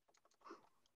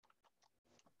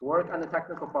 Work on the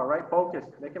technical part, right? Focus.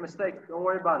 Make a mistake. Don't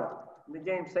worry about it. In the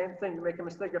game, same thing. You make a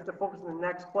mistake, you have to focus on the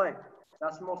next play.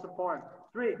 That's the most important.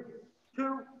 3,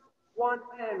 2, 1,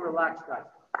 and relax, guys.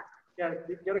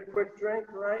 Get a quick drink,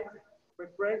 right?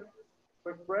 Quick break.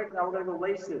 Quick break. Now we're going to go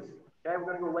laces. Okay, we're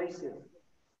going to go laces.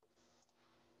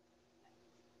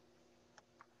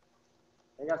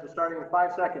 Hey, guys, we're starting in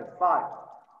 5 seconds. 5,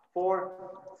 4,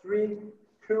 3,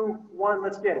 2, 1.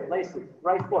 Let's get it. Laces.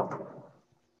 Right foot.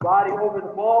 Body over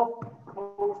the ball,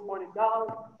 toes pointing down,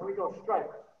 and we go strike.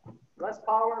 Less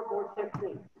power, more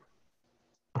technique.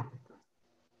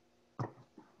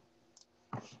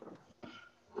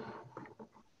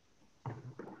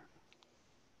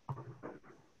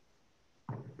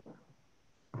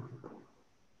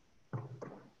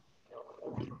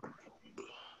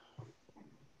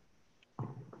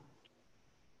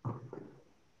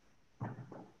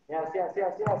 Yes, yes,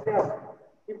 yes, yes, yes.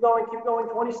 Keep going, keep going.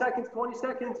 20 seconds, 20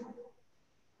 seconds.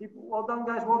 Well done,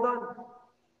 guys, well done.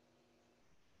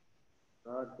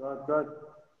 Good, good, good.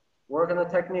 Work on the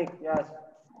technique, yes.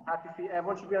 Happy feet,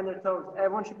 everyone should be on their toes.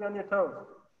 Everyone should be on their toes.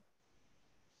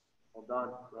 Well done,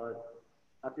 good.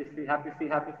 Happy feet, happy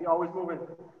feet, happy feet, always moving.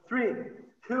 3,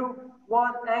 2,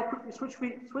 1, and quickly switch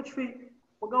feet, switch feet.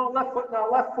 We're going left foot now,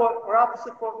 left foot or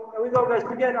opposite foot. There we go, guys,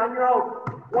 begin on your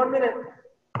own. 1 minute.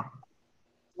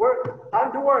 Work,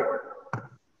 time to work.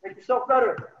 Make yourself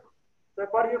better. Step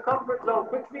out of your comfort zone.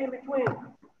 Quick feet in between.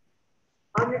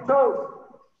 On your toes.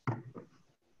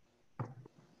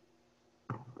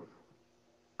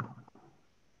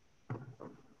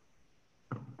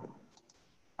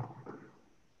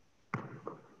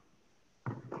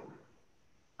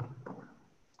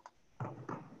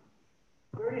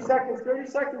 Seconds, 30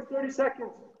 seconds, 30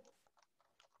 seconds.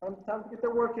 Time to get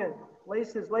their work in.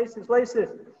 Laces, laces, laces.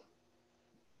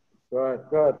 Good,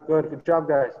 good, good. Good job,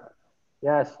 guys.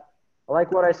 Yes. I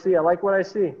like what I see. I like what I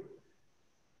see.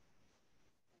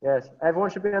 Yes. Everyone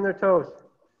should be on their toes.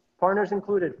 Partners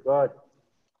included. Good.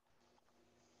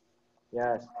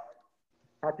 Yes.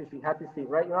 Happy feet,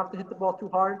 right? You don't have to hit the ball too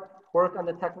hard. Work on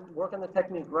the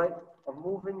technique, right? Of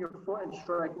moving your foot and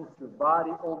striking your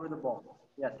body over the ball.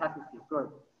 Yes, happy feet. Good.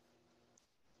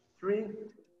 3,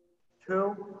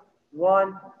 2,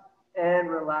 1, and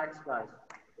relax, guys.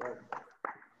 Good.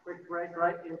 Quick break,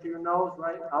 right? Into your nose,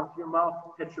 right? Out to your mouth.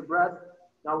 Catch your breath.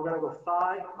 Now we're going to go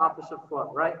thigh, opposite foot,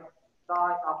 right?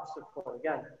 Thigh, opposite foot.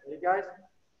 Again, ready, guys?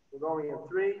 We're going in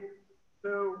 3,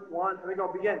 2, 1. Here we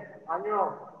go. Begin. On your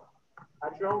own.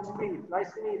 At your own speed.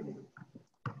 Nice and easy.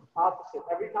 Opposite.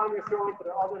 Every time you're throwing to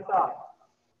the other thigh.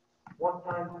 1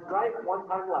 time right, 1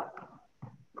 time left.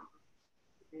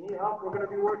 If you need help, we're going to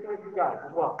be working with you guys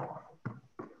as well.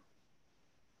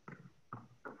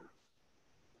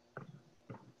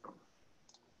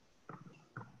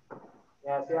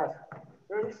 Yes, yes.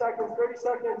 30 seconds, 30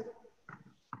 seconds.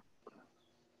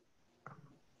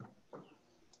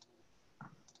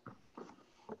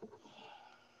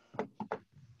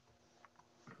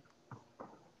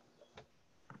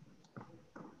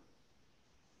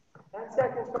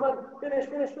 Seconds, come on, finish,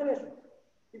 finish, finish.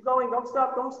 Keep going, don't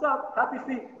stop, don't stop. Happy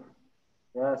feet.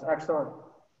 Yes, excellent.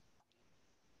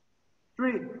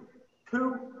 3,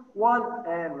 2, 1,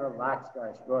 and relax,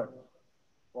 guys. Good.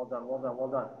 Well done, well done, well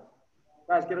done.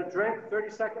 Guys, get a drink,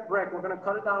 30-second break. We're going to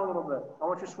cut it down a little bit. I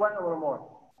want you sweating a little more.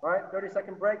 All right,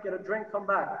 30-second break, get a drink, come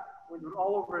back. We'll do it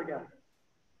all over again.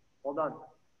 Well done.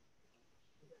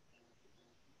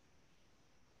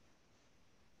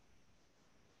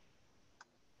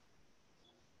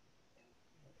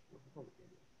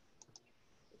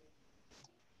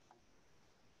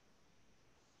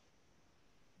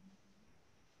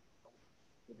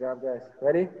 Good job, guys.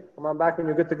 Ready? Come on back when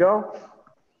you're good to go.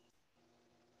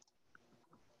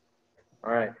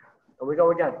 All right. Here we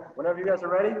go again. Whenever you guys are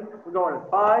ready, we're going in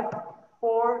 5,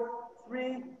 4,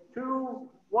 3, 2,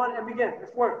 1, and begin.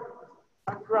 Let's work.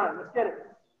 Time to grind. Let's get it.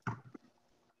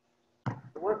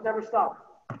 The work never stops.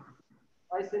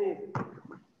 Nice and easy.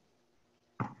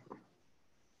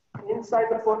 Inside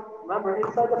the foot. Remember,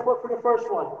 inside the foot for the first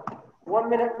one. 1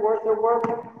 minute worth of work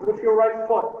with your right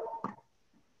foot.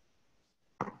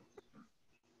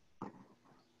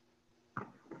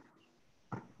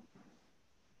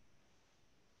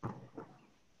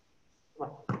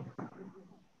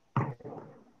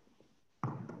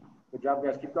 Good job,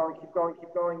 guys. Keep going, keep going,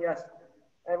 keep going. Yes.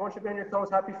 Everyone should be on your toes.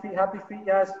 Happy feet.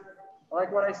 Yes. I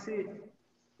like what I see.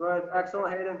 Good.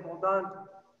 Excellent, Hayden. Well done.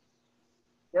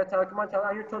 Yeah, Tyler. Come on, Tyler.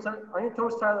 On your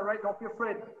toes, Tyler. Right. Don't be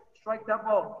afraid. Strike that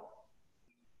ball.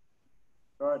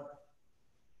 Good.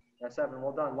 Yes, Evan.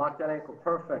 Well done. Lock that ankle.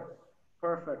 Perfect.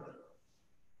 Perfect.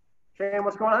 Shane,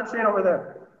 what's going on, Shane, over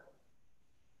there?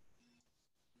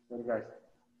 Good, guys.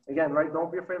 Again, right?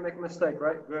 Don't be afraid to make a mistake,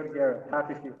 right? Good, Garrett.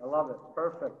 Happy feet. I love it.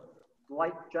 Perfect.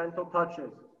 Light, gentle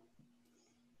touches.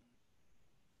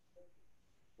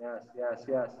 Yes, yes,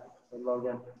 yes. Good,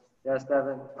 Logan. Yes,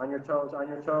 Devin. On your toes, on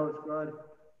your toes. Good.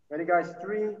 Ready, guys?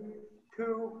 3,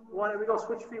 2, 1. Here we go.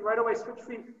 Switch feet right away. Switch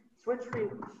feet. Switch feet.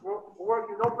 We're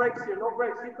working. No breaks here. No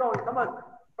breaks. Keep going. Come on.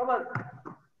 Come on.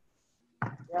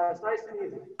 Yeah, it's nice and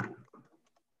easy.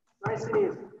 Nice and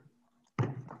easy.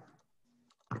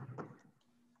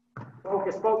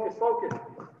 Focus, focus, focus.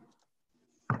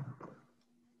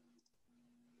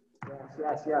 Yes,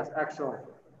 yes, yes. Excellent.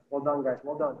 Well done, guys.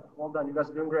 Well done. Well done. You guys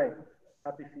are doing great.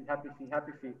 Happy feet, happy feet,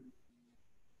 happy feet.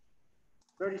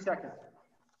 30 seconds.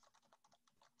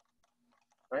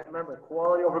 Right? Remember,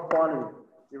 quality over quantity.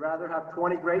 You'd rather have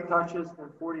 20 great touches than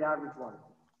 40 average ones.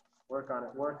 Work on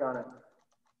it. Work on it.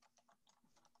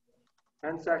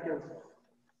 10 seconds.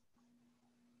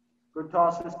 Good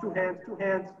tosses. 2 hands. 2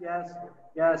 hands. Yes.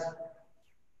 Yes.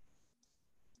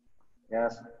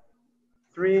 Yes.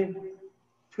 3,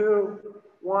 2,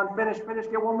 1. Finish. Finish.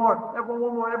 Get one more. Everyone,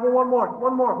 one more. Everyone, one more.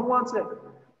 One more. Who wants it?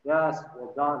 Yes.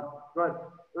 Well done. Good.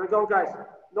 Here we go, guys.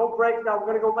 No break now. We're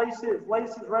going to go laces.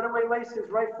 Laces. Right away. Laces.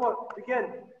 Right foot.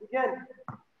 Begin. Begin.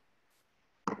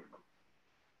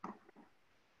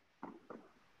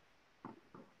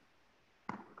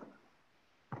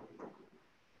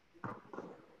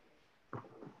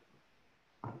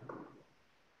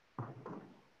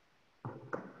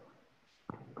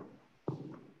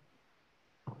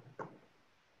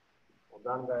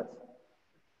 Well done, guys.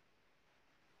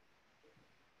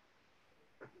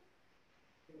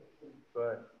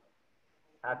 Good.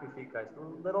 Happy feet, guys.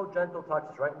 Little gentle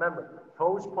touches, right? Remember,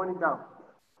 toes pointing down.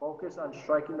 Focus on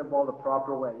striking the ball the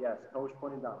proper way. Yes, toes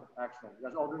pointing down. Excellent. You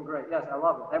guys all doing great. Yes, I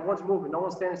love it. Everyone's moving. No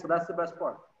one's standing, so that's the best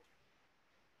part.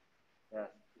 Yes,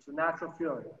 it's a natural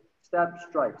feeling. Step,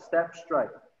 strike. Step, strike.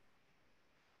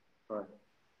 Good.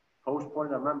 Toes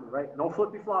pointing down. Remember, right? No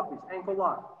flippy floppies. Ankle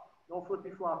lock. No flippy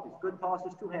floppies. Good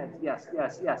tosses, 2 hands. Yes,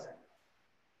 yes, yes.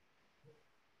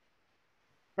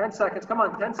 10 seconds. Come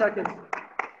on, 10 seconds.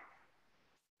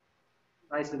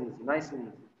 Nice and easy. Nice and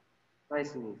easy.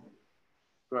 Nice and easy.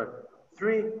 Good.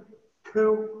 3,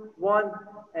 2, 1,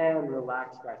 and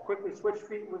relax, guys. Quickly switch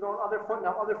feet. We're going other foot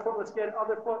now. Other foot. Let's get it.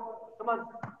 Other foot. Come on.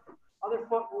 Other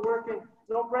foot. We're working.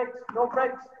 No breaks. No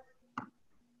breaks.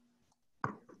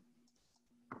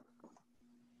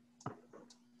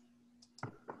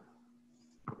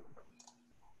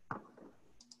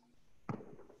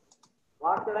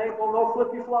 Lock that ankle. No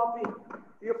flippy floppy.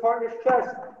 To your partner's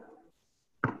chest.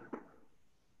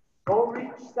 Don't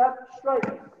reach. Step.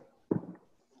 Strike.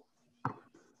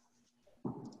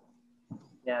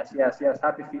 Yes, yes, yes.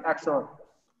 Happy feet. Excellent.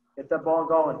 Get that ball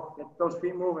going. Get those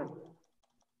feet moving.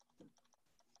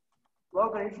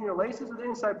 Logan, are you using your laces or the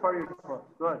inside part of your foot?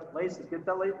 Good. Laces. Get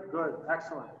that lace. Good.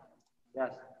 Excellent.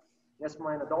 Yes. Yes,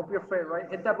 Milena. Don't be afraid, right?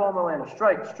 Hit that ball, Milena.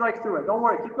 Strike. Strike through it. Don't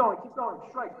worry. Keep going. Keep going.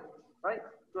 Strike. Right?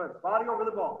 Good. Body over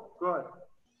the ball. Good.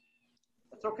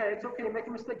 It's okay. It's okay. Make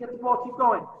a mistake. Get the ball. Keep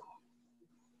going.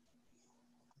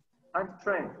 Time to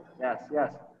train. Yes,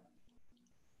 yes.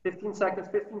 15 seconds,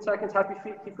 15 seconds, happy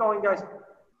feet. Keep going, guys.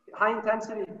 High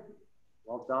intensity.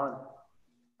 Well done.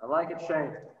 I like it,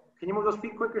 Shane. Can you move those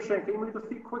feet quicker, Shane? Can you move the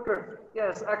feet quicker?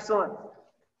 Yes, excellent.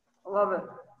 I love it.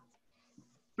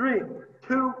 3,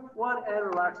 2, 1, and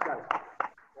relax, guys.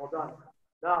 Well done.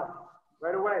 Now,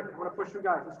 right away, I'm going to push you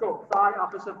guys. Let's go. Thigh,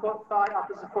 opposite foot, thigh,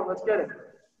 opposite foot. Let's get it.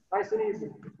 Nice and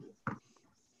easy.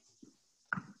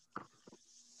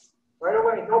 Right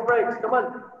away, no breaks. Come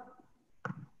on.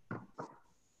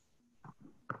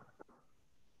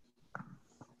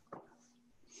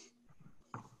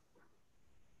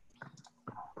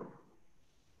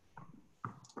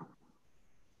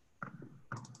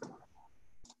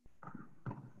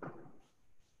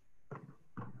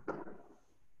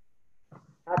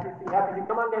 Happy feet, happy feet.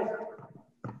 Come on, guys.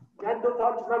 Gentle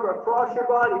touch. Remember, across your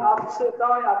body. Opposite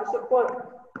thigh, opposite foot.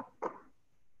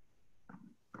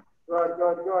 Good,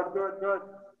 good, good, good, good.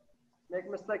 Make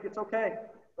a mistake. It's okay.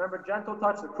 Remember, gentle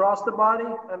touch across the body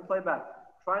and play back.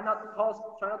 Try not to toss.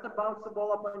 Try not to bounce the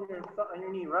ball up on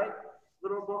your knee. Right.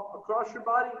 Little ball across your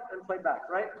body and play back.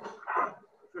 Right.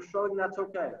 If you're struggling, that's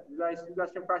okay. You guys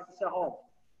can practice at home.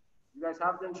 You guys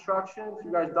have the instructions.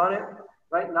 You guys done it.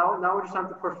 Right now we just have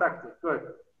to perfect it. Good.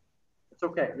 It's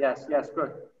okay. Yes, yes,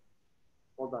 good.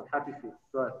 Hold on. Happy feet.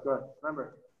 Good, good.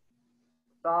 Remember,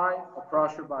 thigh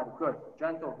across your body. Good.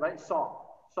 Gentle, right? Soft,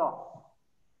 soft.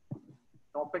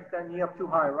 Don't pick that knee up too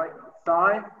high, right?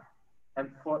 Thigh and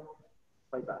foot.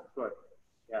 Play back. Good.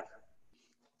 Yes.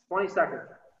 20 seconds.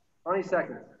 20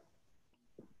 seconds.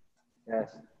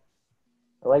 Yes.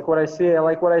 I like what I see. I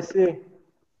like what I see.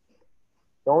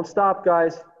 Don't stop,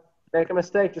 guys. Make a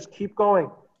mistake, just keep going.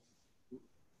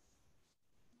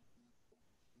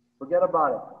 Forget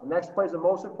about it. The next play is the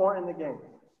most important in the game.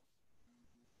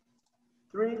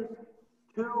 3,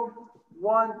 2,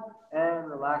 1, and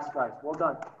relax, guys. Well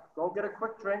done. Go get a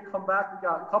quick drink, come back. We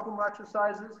got a couple more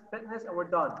exercises, fitness, and we're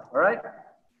done. All right?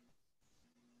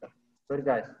 Good,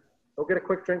 guys. Go get a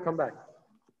quick drink, come back.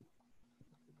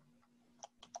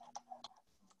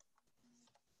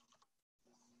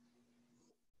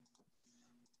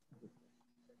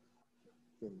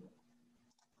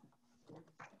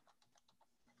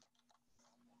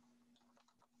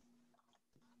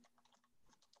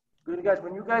 Good, guys.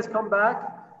 When you guys come back,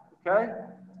 okay?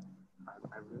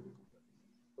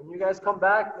 When you guys come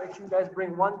back, make sure you guys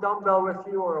bring 1 dumbbell with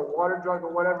you or a water jug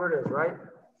or whatever it is, right?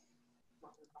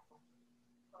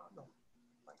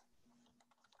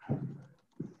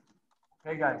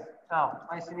 Okay, guys. Now,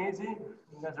 nice and easy.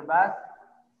 You guys are back.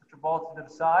 Put your ball to the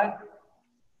side.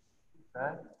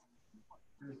 Okay.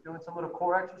 We're just doing some little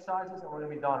core exercises and we're going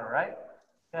to be done, all right?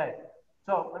 Okay.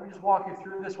 So let me just walk you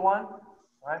through this one.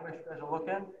 All right, make sure you guys are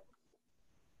looking.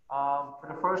 For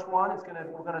the first one,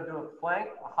 we're gonna do a plank,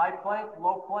 a high plank,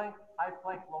 low plank, high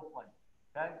plank, low plank.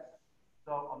 Okay,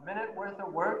 so a minute worth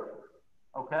of work.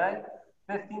 Okay,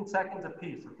 15 seconds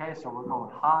apiece. Okay, so we're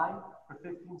going high for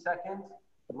 15 seconds,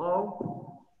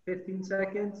 low, 15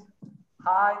 seconds,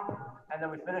 high, and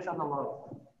then we finish on the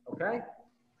low. Okay,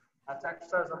 that's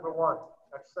exercise number 1.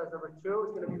 Exercise number 2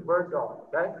 is gonna be bird dog.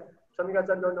 Okay, some of you guys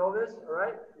that don't know this, all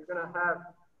right? You're gonna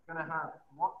have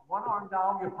one arm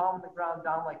down, your palm on the ground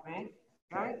down like me,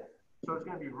 okay? So it's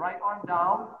gonna be right arm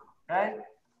down, okay?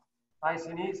 Nice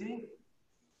and easy.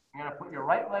 You're gonna put your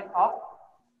right leg up.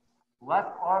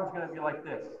 Left arm's gonna be like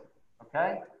this,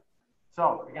 okay?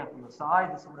 So again, from the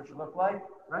side, this is what it should look like,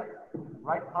 right?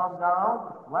 Right palm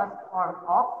down, left arm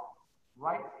up.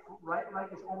 Right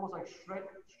leg is almost like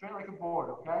straight like a board,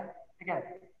 okay? Again,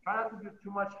 try not to do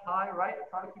too much high, right?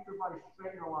 Try to keep your body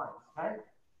straight in a line, okay?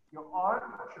 Your arm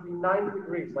should be 90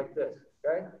 degrees like this,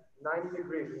 okay? 90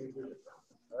 degrees when you do this,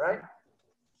 all right?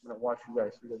 I'm gonna watch you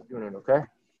guys doing it, okay?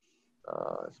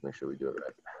 Let's make sure we do it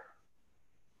right.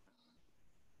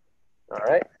 All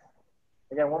right.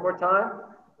 Again, one more time.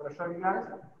 I'm gonna show you guys.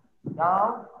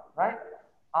 Down, right?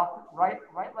 Up, right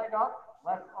leg up,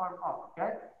 left arm up,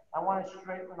 okay? I want it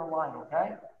straight in a line,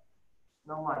 okay?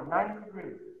 No line, 90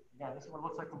 degrees. Again, this is what it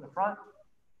looks like from the front.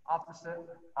 Opposite,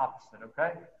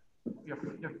 okay? Your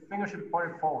finger should be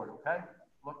pointed forward, okay?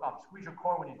 Look up, squeeze your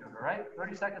core when you do it, all right?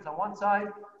 30 seconds on one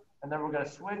side, and then we're gonna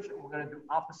switch, and we're gonna do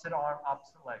opposite arm,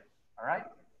 opposite leg, all right?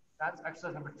 That's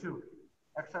exercise number 2.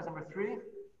 Exercise number 3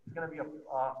 is gonna be a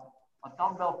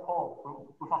dumbbell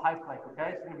pull with a high plank,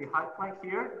 okay? It's gonna be high plank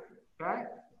here, okay?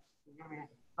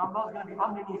 Dumbbell's gonna be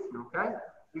underneath you, okay?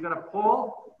 You're gonna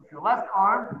pull with your left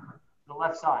arm to the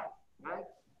left side, okay?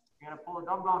 You're gonna pull a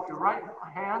dumbbell with your right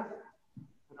hand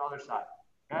to the other side,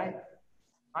 okay?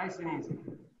 Nice and easy,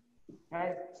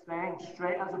 okay? Staying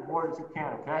straight as a board as you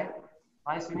can, okay?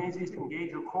 Nice and easy,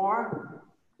 engage your core,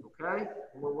 okay?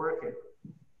 And we're working,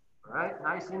 all right?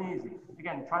 Nice and easy.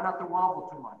 Again, try not to wobble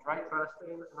too much, right? Try to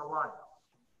stay in a line,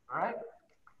 all right?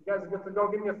 You guys are good to go,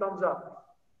 give me a thumbs up.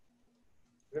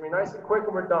 It's gonna be nice and quick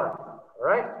and we're done, all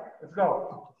right? Let's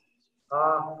go.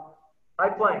 High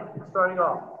plank, starting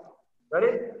off.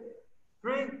 Ready?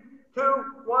 3, 2,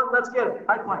 1, let's get it.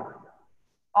 High plank.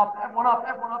 Up, everyone up,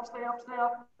 stay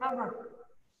up. Remember,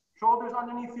 shoulders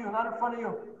underneath you, not in front of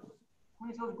you.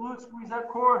 Squeeze those glutes, squeeze that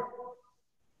core.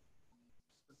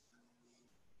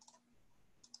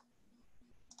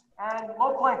 And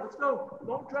low plank, let's go.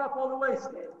 Don't drop all the way,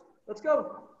 stay. Let's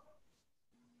go.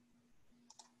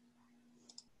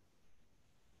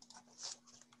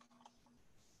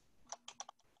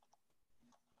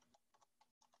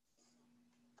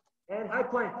 And high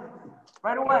plank,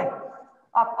 right away.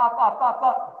 Up.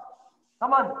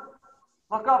 Come on,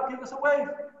 look up, give us a wave.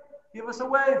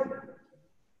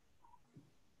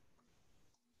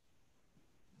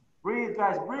 Breathe,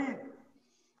 guys, breathe.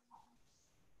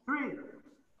 3,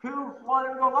 2, 1,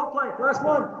 here we go, low plank, last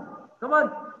one. Come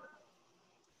on.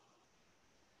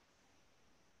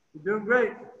 You're doing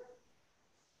great.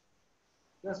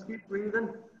 Just keep breathing.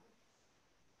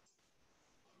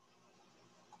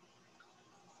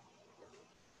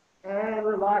 And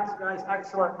relax, guys.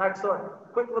 Excellent.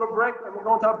 Quick little break, and we're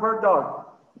going to have bird dog.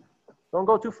 Don't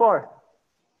go too far.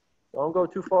 All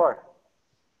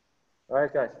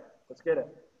right, guys. Let's get it.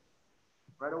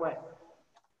 Right away.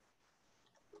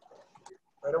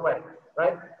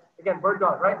 Right? Again, bird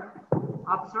dog, right?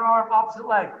 Opposite arm, opposite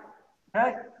leg.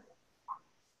 Okay?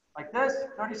 Like this,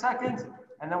 30 seconds,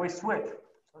 and then we switch.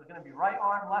 So it's going to be right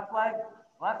arm, left leg,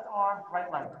 left arm,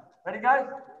 right leg. Ready, guys?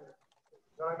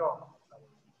 Gonna go.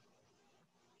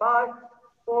 5,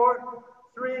 4,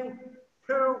 3,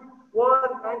 2, 1,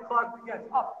 and clock begins.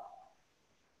 Up.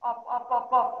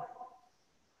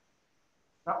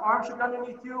 Now arms should be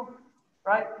underneath you,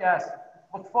 right? Yes.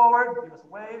 Look forward, give us a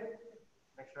wave.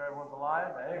 Make sure everyone's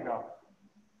alive. There you go.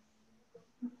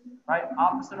 Right,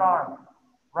 opposite arm.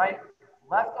 Right,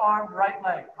 left arm, right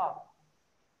leg. Up.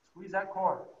 Squeeze that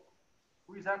core.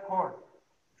 You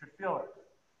should feel it.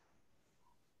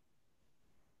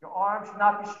 Your arm should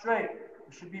not be straight.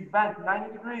 It should be bent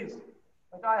 90 degrees,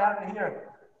 like I have it here.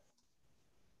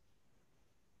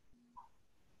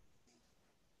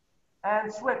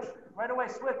 And switch, right away,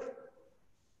 switch.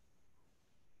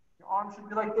 Your arm should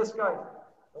be like this, guys.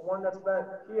 The one that's bent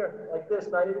here, like this,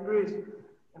 90 degrees,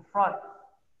 in front.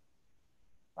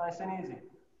 Nice and easy.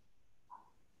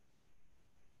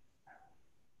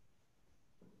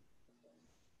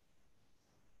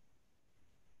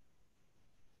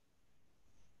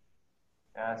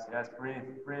 Yes,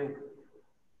 breathe.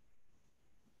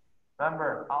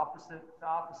 Remember, opposite to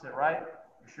opposite, right?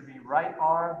 You should be right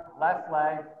arm, left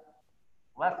leg,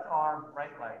 left arm,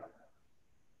 right leg.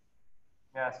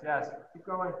 Yes, keep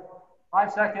going.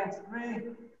 5 seconds,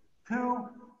 3, 2,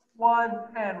 1,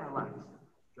 and relax.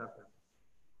 Jump in.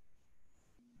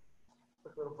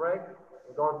 Quick little break.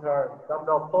 We're going to our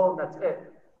dumbbell pull, and that's it.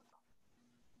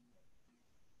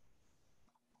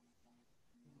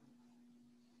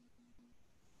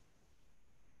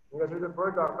 You guys do the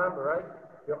bird dog, remember, right?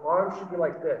 Your arm should be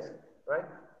like this, right?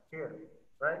 Here,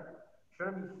 right?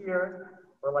 Shouldn't be here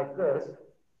or like this,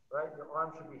 right? Your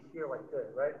arm should be here like this,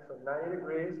 right? So 90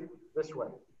 degrees this way,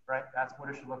 right? That's what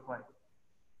it should look like.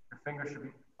 Your finger should be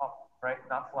up, right?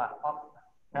 Not flat, up,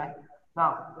 okay?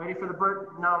 Now, ready for the bird,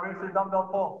 now ready for the dumbbell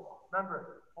pull.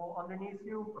 Remember, pull underneath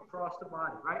you, across the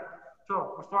body, right?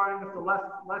 So we're starting with the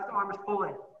left arm is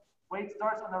pulling. Weight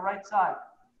starts on the right side.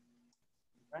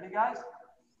 Ready, guys?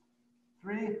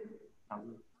 3.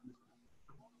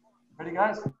 Ready,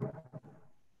 guys?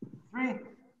 3,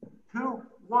 2,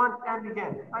 1, and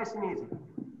begin. Nice and easy.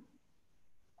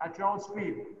 At your own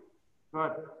speed.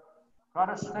 Good. Try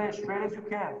to stay as straight as you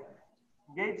can.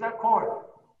 Engage that core.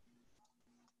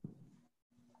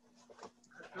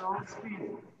 At your own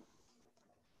speed.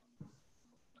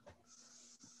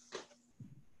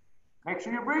 Make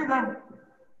sure you're breathing.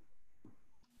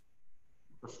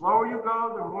 The slower you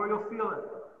go, the more you'll feel it.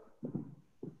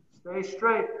 Stay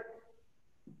straight.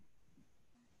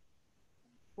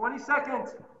 20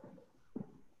 seconds.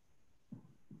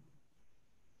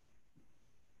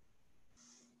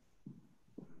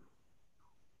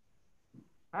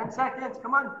 Ten seconds,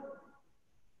 come on.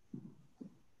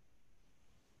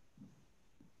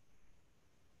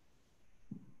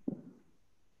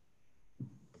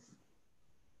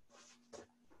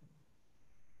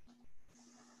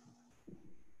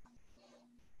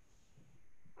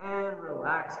 And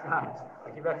relax, guys.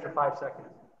 I'll give you extra 5 seconds.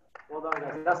 Well done,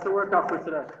 guys. That's the workout for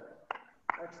today.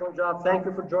 Excellent job. Thank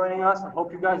you for joining us. I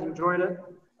hope you guys enjoyed it.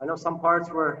 I know some parts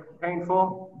were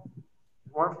painful,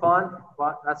 weren't fun,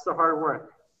 but that's the hard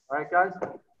work. All right, guys.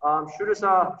 Shoot us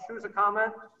a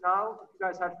comment now if you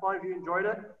guys had fun, if you enjoyed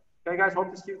it. Okay, guys.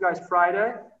 Hope to see you guys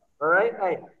Friday. All right.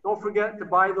 Hey, don't forget to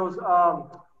buy those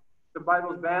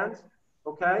bands.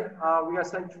 Okay. We gotta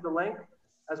send you the link,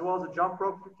 as well as a jump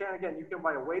rope if you can. Again, you can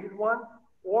buy a weighted one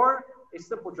or a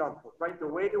simple jump rope. Right. The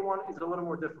weighted one is a little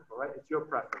more difficult. Right. It's your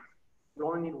preference. You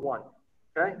only need one.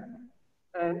 Okay.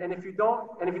 And if you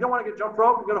don't want to get jump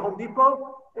rope, you go to Home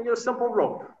Depot and get a simple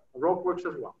rope. A rope works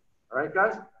as well. All right,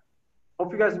 guys.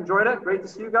 Hope you guys enjoyed it. Great to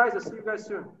see you guys. I'll see you guys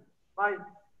soon. Bye.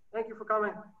 Thank you for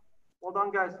coming. Well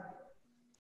done, guys.